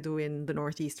enredo in the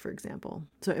Northeast, for example.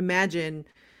 So imagine,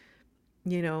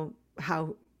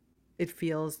 how it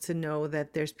feels to know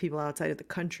that there's people outside of the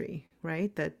country,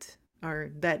 right? That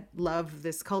love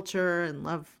this culture and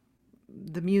love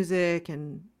the music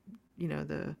and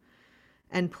the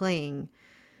and playing.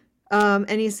 And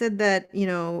he said that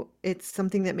it's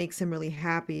something that makes him really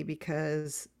happy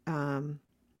because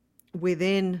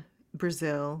within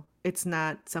Brazil, it's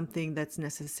not something that's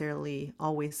necessarily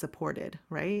always supported,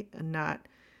 right? And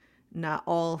not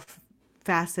all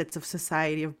facets of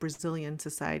society, of Brazilian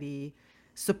society,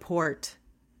 support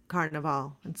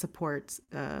Carnival and support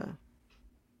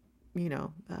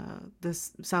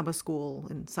this samba school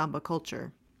and samba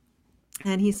culture.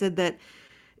 And he said that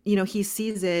he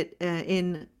sees it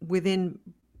in within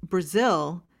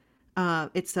Brazil.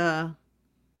 It's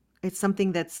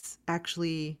something that's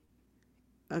actually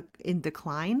in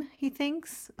decline, he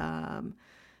thinks,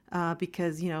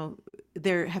 because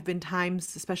there have been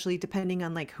times, especially depending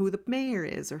on like who the mayor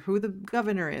is or who the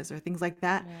governor is or things like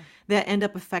that, Yeah. that end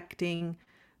up affecting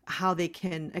how they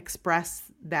can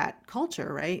express that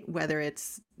culture, right? Whether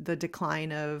it's the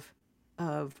decline of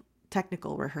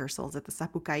technical rehearsals at the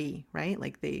Sapucaí, right?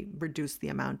 Like they reduce the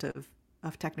amount of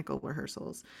technical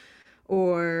rehearsals,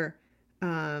 or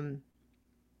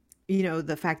you know,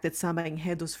 the fact that samba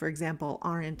enredos, for example,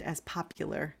 aren't as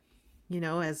popular, you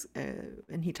know, as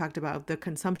and he talked about the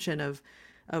consumption of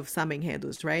samba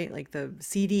enredos, right? Like the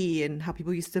CD and how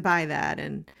people used to buy that,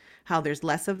 and how there's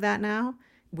less of that now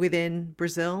within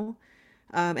Brazil.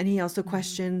 And he also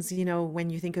questions, you know, when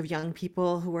you think of young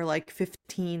people who are like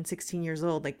 15, 16 years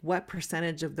old, like what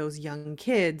percentage of those young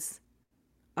kids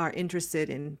are interested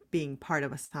in being part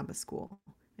of a samba school?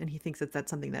 And he thinks that that's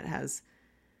something that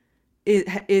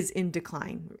is in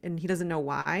decline, and he doesn't know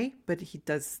why, but he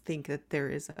does think that there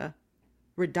is a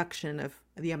reduction of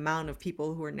the amount of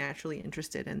people who are naturally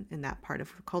interested in that part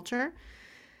of culture.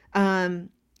 And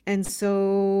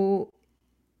so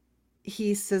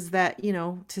he says that, you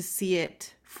know, to see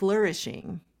it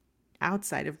flourishing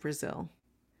outside of Brazil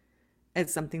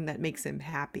is something that makes him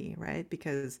happy, right?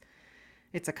 Because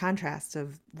it's a contrast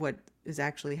of what is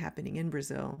actually happening in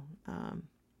Brazil.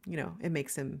 You know, it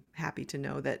makes him happy to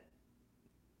know that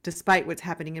despite what's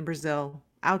happening in Brazil,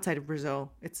 outside of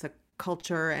Brazil, it's a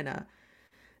culture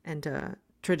and a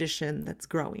tradition that's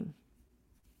growing.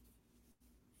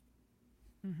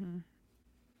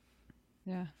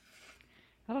 Yeah.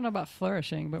 I don't know about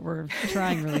flourishing, but we're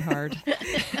trying really hard.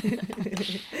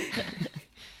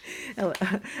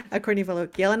 A Courtney falou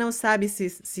que ela não sabe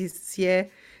se é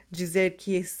dizer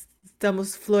que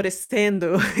estamos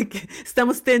florescendo, que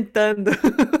estamos tentando.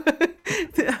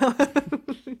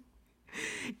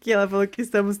 Que ela falou que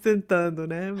estamos tentando,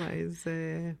 né? Mas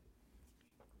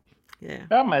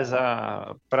Mas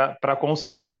para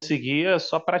conseguir é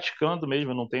só praticando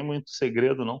mesmo, não tem muito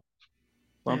segredo, não.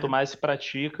 Quanto mais se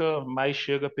pratica, mais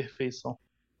chega à perfeição.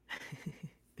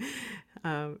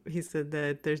 He said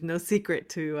that there's no secret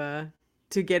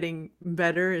to getting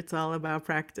better. It's all about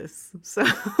practice. So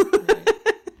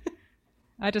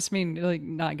I just mean like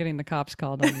not getting the cops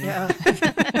called on you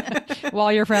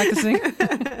while you're practicing.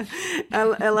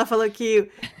 Ela falou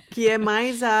que é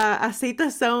mais a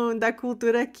aceitação da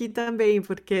cultura aqui também,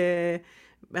 porque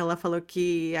ela falou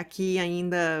que aqui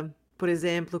ainda, por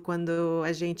exemplo, quando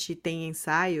a gente tem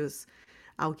ensaios,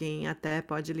 alguém até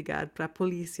pode ligar para a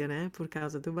polícia, né, por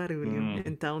causa do barulho.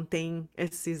 Então tem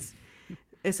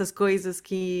essas coisas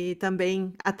que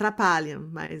também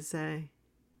atrapalham,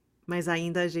 mas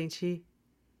ainda a gente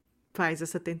faz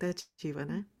essa tentativa,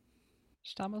 né?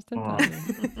 Estamos tentando.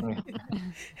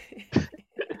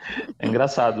 É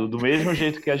engraçado, do mesmo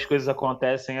jeito que as coisas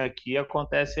acontecem aqui,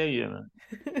 acontece aí, né?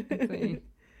 Sim.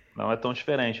 Não é tão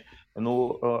diferente.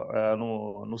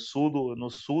 No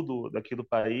sul daqui do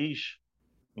país,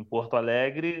 em Porto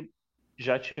Alegre,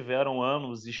 já tiveram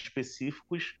anos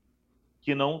específicos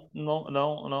que não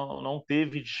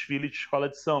teve desfile de escola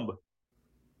de samba.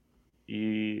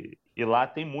 E lá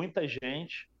tem muita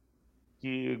gente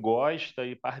que gosta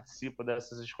e participa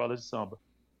dessas escolas de samba.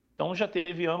 Então já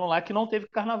teve ano lá que não teve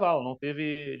carnaval, não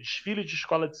teve desfile de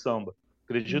escola de samba.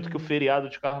 Acredito que o feriado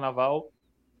de carnaval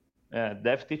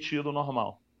deve ter tido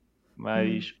normal,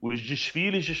 mas os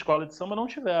desfiles de escola de samba não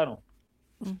tiveram.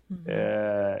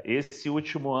 Esse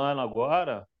último ano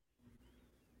agora,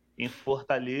 em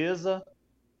Fortaleza,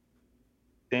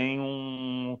 tem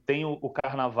o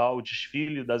carnaval, o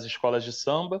desfile das escolas de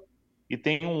samba, e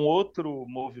tem um outro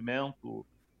movimento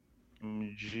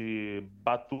de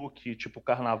batuque tipo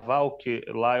carnaval, que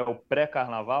lá é o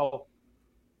pré-carnaval,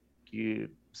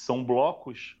 que são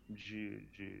blocos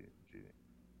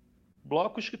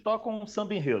blocos que tocam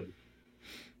samba enredo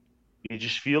e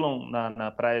desfilam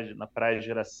na praia de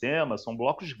Iracema. São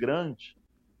blocos grandes,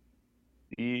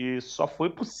 e só foi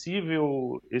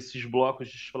possível esses blocos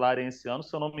desfilarem esse ano,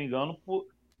 se eu não me engano,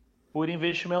 por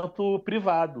investimento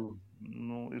privado,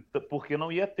 porque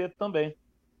não ia ter também.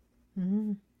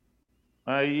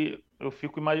 Aí eu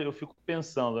fico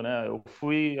pensando, né? Eu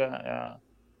fui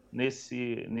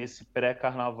nesse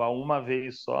pré-carnaval uma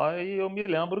vez só, e eu me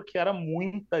lembro que era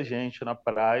muita gente na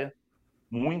praia,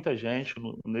 muita gente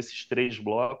nesses 3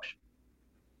 blocos.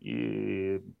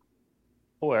 E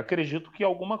eu acredito que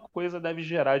alguma coisa deve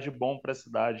gerar de bom para a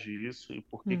cidade isso, e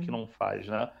por que não faz,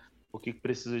 né? Por que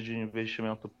precisa de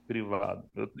investimento privado?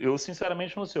 Eu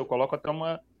sinceramente não sei, eu coloco até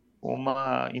uma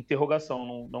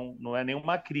interrogação, não é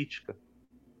nenhuma crítica,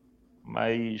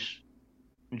 mas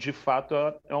de fato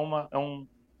é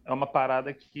uma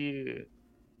parada que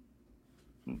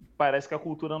parece que a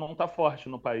cultura não está forte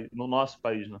no nosso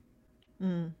país, né?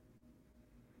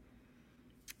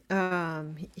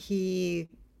 He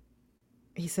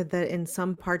he said that in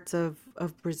some parts of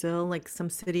Brazil, like some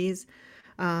cities,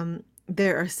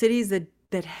 there are cities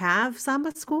that have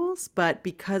samba schools, but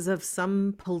because of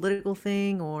some political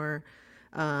thing or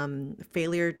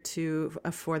failure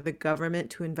for the government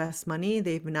to invest money,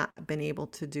 they've not been able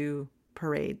to do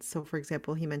parades. So, for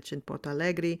example, he mentioned Porto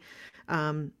Alegre,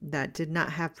 that did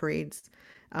not have parades.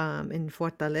 In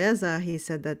Fortaleza, he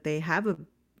said that they have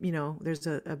there's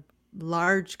a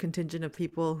large contingent of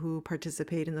people who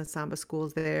participate in the samba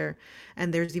schools there,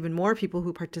 and there's even more people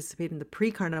who participate in the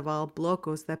pre-carnaval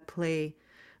blocos that play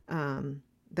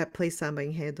samba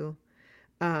enredo,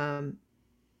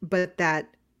 but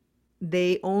that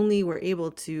they only were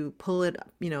able to pull it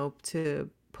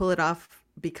off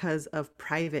because of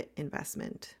private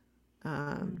investment,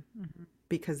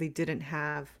 because they didn't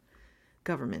have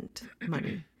government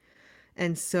money.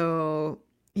 And so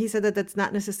he said that that's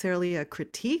not necessarily a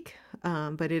critique,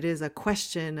 but it is a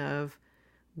question of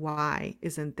why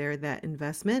isn't there that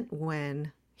investment,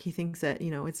 when he thinks that,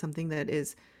 it's something that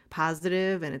is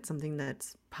positive, and it's something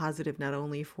that's positive not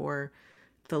only for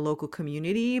the local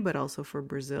community, but also for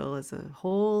Brazil as a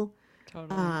whole.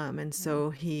 Totally. And so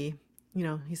he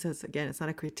says, again, it's not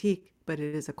a critique, but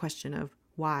it is a question of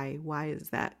why is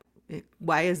that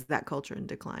culture in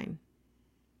decline?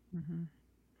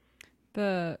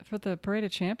 For the Parade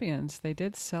of Champions, they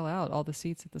did sell out all the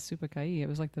seats at the Supacaí. It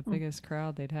was like the biggest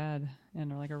crowd they'd had in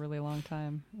like a really long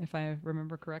time, if I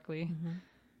remember correctly.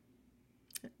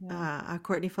 A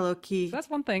Courtney falou que So that's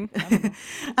one thing. I don't know.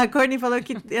 a Courtney falou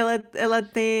que ela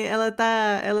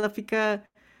fica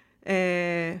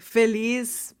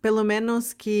feliz, pelo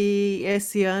menos que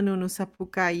esse ano no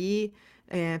Sapucaí,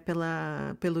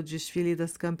 pelo desfile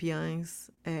das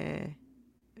campeãs,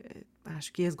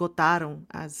 acho que esgotaram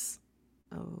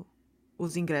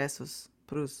os ingressos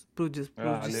para os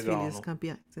desfiles legal, não?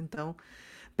 campeãs. Então,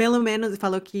 pelo menos,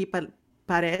 falou que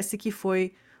parece que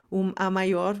foi a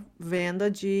maior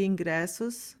venda de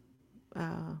ingressos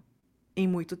em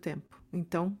muito tempo.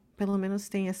 Então, pelo menos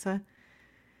tem essa...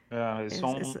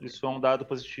 Isso é um dado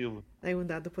positivo. É um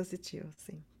dado positivo,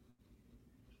 sim.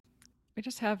 We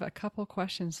just have a couple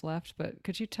questions left, but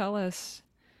could you tell us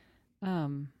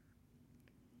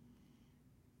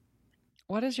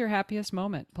what is your happiest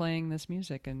moment playing this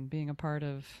music and being a part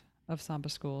of samba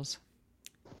schools?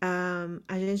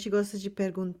 A gente gosta de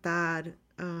perguntar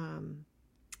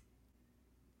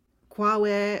qual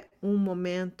é um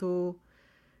momento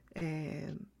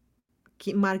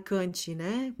marcante,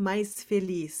 né? Mais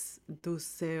feliz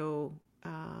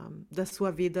da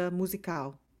sua vida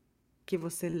musical que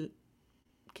você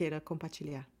queira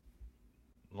compartilhar.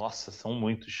 Nossa, são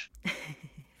muitos.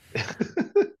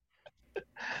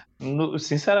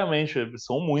 Sinceramente,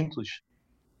 são muitos.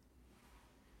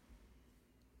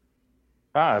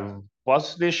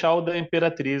 Posso deixar o da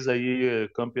Imperatriz aí,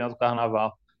 campeã do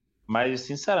carnaval. Mas,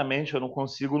 sinceramente, eu não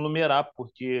consigo numerar,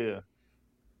 porque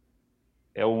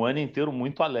é um ano inteiro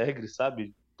muito alegre,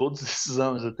 sabe? Todos esses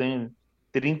anos. Eu tenho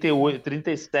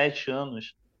 37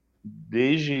 anos,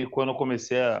 desde quando eu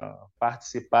comecei a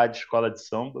participar de escola de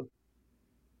samba.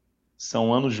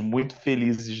 São anos muito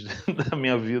felizes da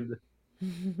minha vida.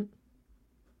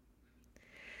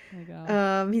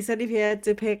 Legal. He said if he had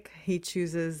to pick, he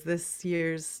chooses this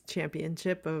year's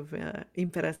championship of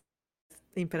Imperatriz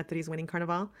winning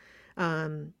Carnaval.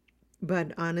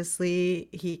 But honestly,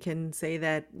 he can say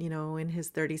that, in his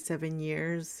 37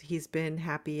 years, he's been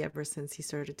happy ever since he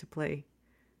started to play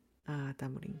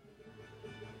tamborim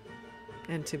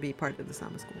and to be part of the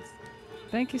samba schools.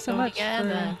 Thank you so much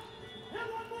Obrigada.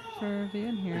 for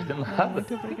being here. De nada.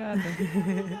 Muito obrigada.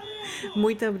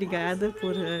 Muito obrigada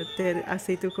por ter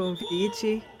aceito o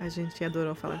convite. A gente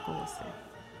adorou falar com você.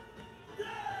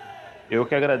 Eu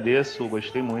que agradeço,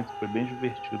 gostei muito, foi bem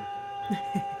divertido.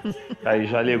 Aí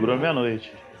já alegrou minha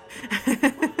noite.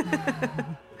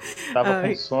 Tava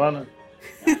com sono.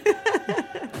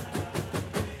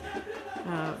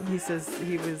 He says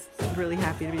he was really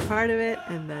happy to be part of it,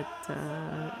 and that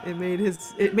it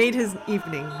made his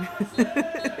evening.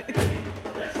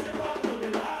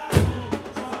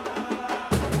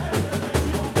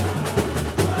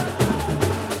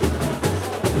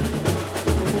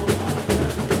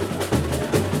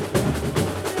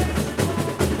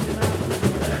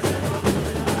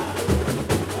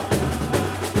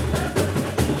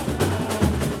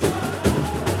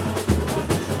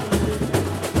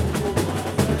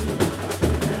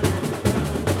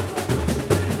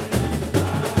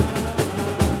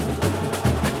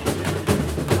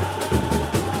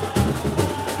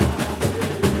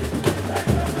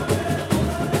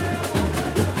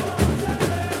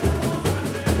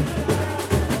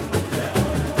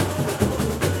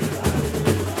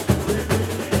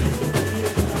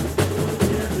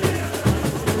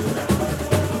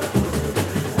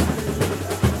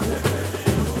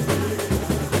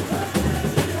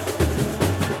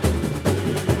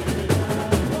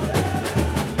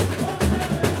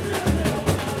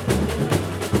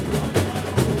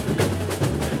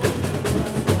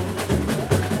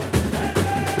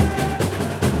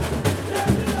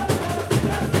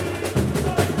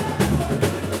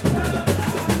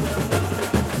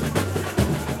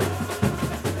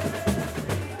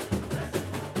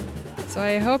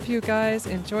 I hope you guys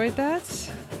enjoyed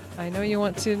that. I know you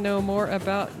want to know more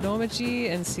about Nômade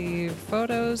and see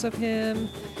photos of him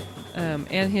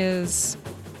and his.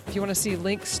 If you want to see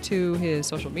links to his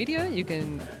social media, you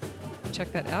can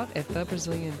check that out at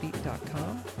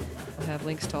thebrazilianbeat.com. We'll have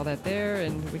links to all that there,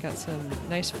 and we got some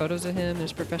nice photos of him.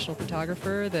 There's a professional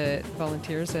photographer that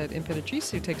volunteers at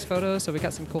Imperatrice who takes photos, so we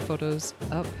got some cool photos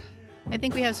up. I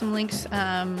think we have some links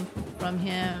from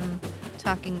him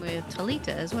talking with Talita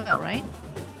as well, right?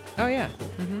 Oh, yeah.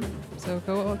 So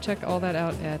go check all that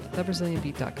out at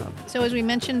thebrazilianbeat.com. So as we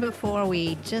mentioned before,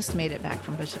 we just made it back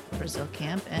from Brazil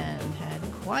camp and had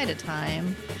quite a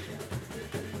time.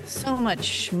 So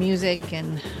much music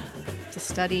and to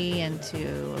study and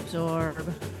to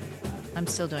absorb. I'm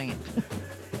still doing it.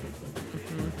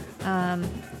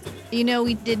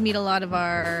 We did meet a lot of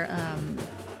our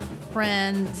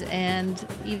friends and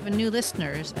even new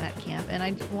listeners at camp, and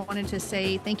I wanted to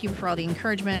say thank you for all the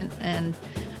encouragement. And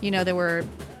there were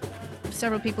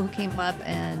several people who came up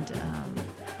and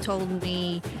told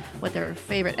me what their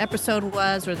favorite episode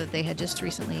was, or that they had just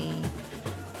recently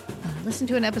listened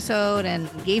to an episode and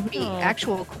gave me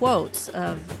actual quotes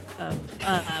of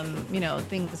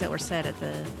things that were said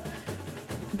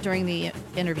during the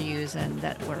interviews and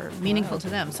that were meaningful to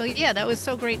them. So yeah, that was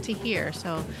so great to hear.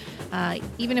 So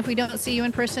even if we don't see you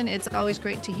in person, it's always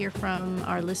great to hear from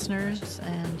our listeners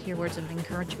and hear words of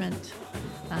encouragement.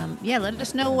 Let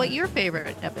us know what your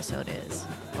favorite episode is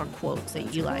or quotes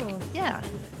that you like. Yeah.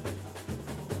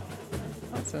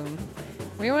 Awesome.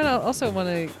 We also want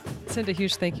to send a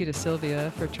huge thank you to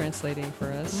Sylvia for translating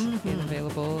for us, being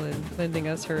available and lending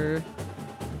us her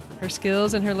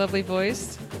skills and her lovely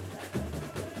voice.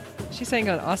 She sang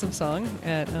an awesome song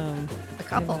at a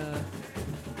couple.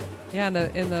 In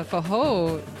the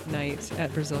Faho night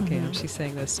at Brazil camp, she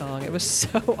sang this song. It was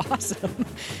so awesome.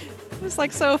 It was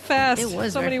like so fast. It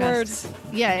was so very many fast.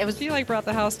 words. Yeah, it was. She brought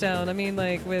the house down. I mean,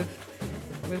 with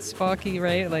Spocky,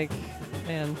 right?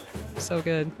 Man, so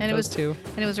good. And Those two.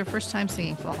 And it was her first time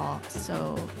singing Faho.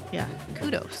 So yeah,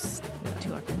 kudos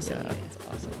to our friend Sylvia. That's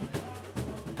awesome.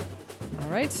 All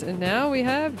right, and now we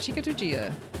have Chica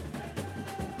Tugia.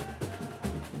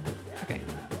 Okay.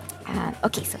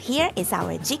 Okay, so here is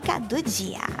our Dica do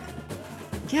Dia.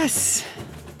 Yes.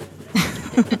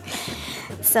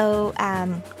 So,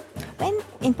 when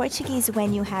in Portuguese,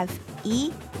 when you have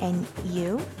E and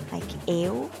U, like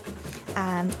eu,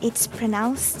 it's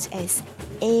pronounced as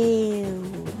eu.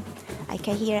 Like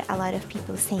I hear a lot of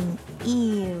people saying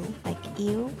ew, like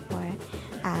ew, or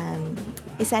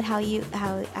is that how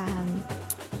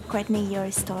Courtney, your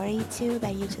story too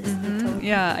that you just told?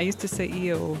 Yeah, I used to say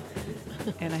ew,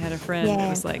 and I had a friend that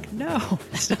was like, "No,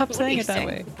 stop saying it that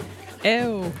way."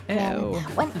 Ew, ew. Yeah.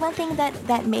 One thing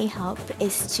that may help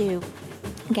is to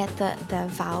get the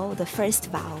vowel, the first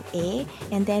vowel, e,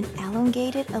 and then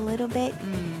elongate it a little bit.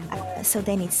 So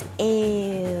then it's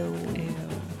ew. Ew.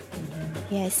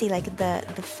 Yeah, see, like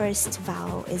the first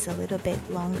vowel is a little bit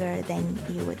longer than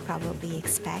you would probably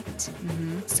expect.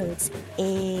 So it's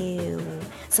ew.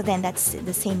 So then that's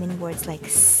the same in words like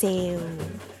seu,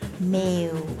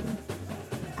 meu.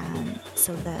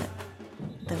 So the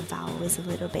vowel is a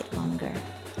little bit longer.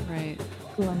 Right.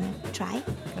 You want to try?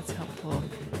 That's helpful.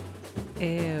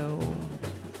 Eu,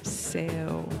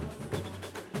 seu,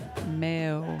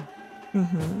 meu.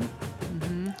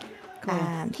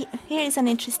 Cool. Here is an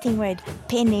interesting word,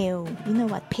 pneu. You know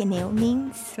what pneu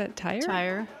means? Is that tire?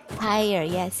 Tire. Tire,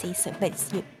 yes. But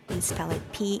you spell it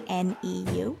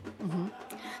P-N-E-U.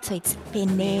 So it's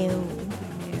pneu.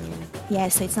 Yeah,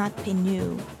 so it's not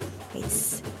pneu.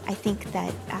 I think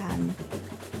that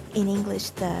in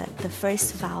English the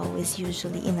first vowel is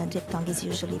usually, in a diphthong, is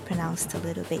usually pronounced a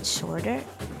little bit shorter.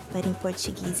 But in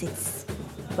Portuguese, it's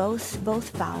both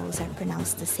vowels are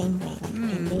pronounced the same way, like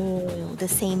pneu, the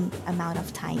same amount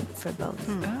of time for both.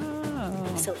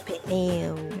 Oh. So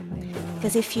pneu.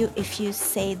 Because if you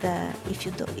say the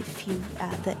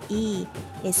e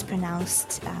is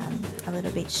pronounced a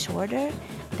little bit shorter,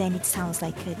 then it sounds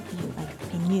like a u, like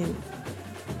pneu.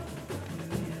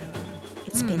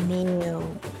 It's pneu,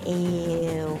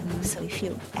 eu. So if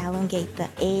you elongate the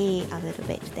e a little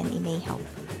bit, then it may help.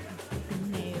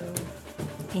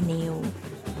 Pneu.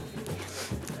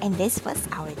 And this was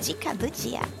our Dica do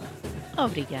Dia.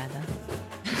 Obrigada.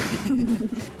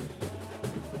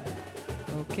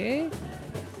 Okay.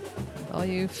 All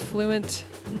you fluent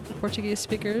Portuguese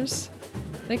speakers,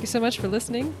 thank you so much for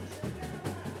listening.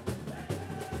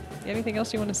 Anything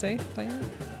else you want to say,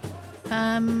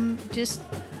 Diana? Just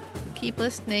keep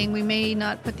listening. We may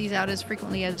not put these out as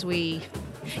frequently as we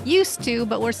used to,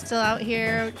 but we're still out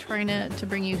here trying to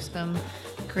bring you some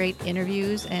great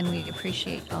interviews, and we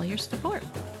appreciate all your support.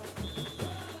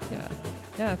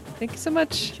 Yeah. Thank you so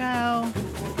much. Ciao.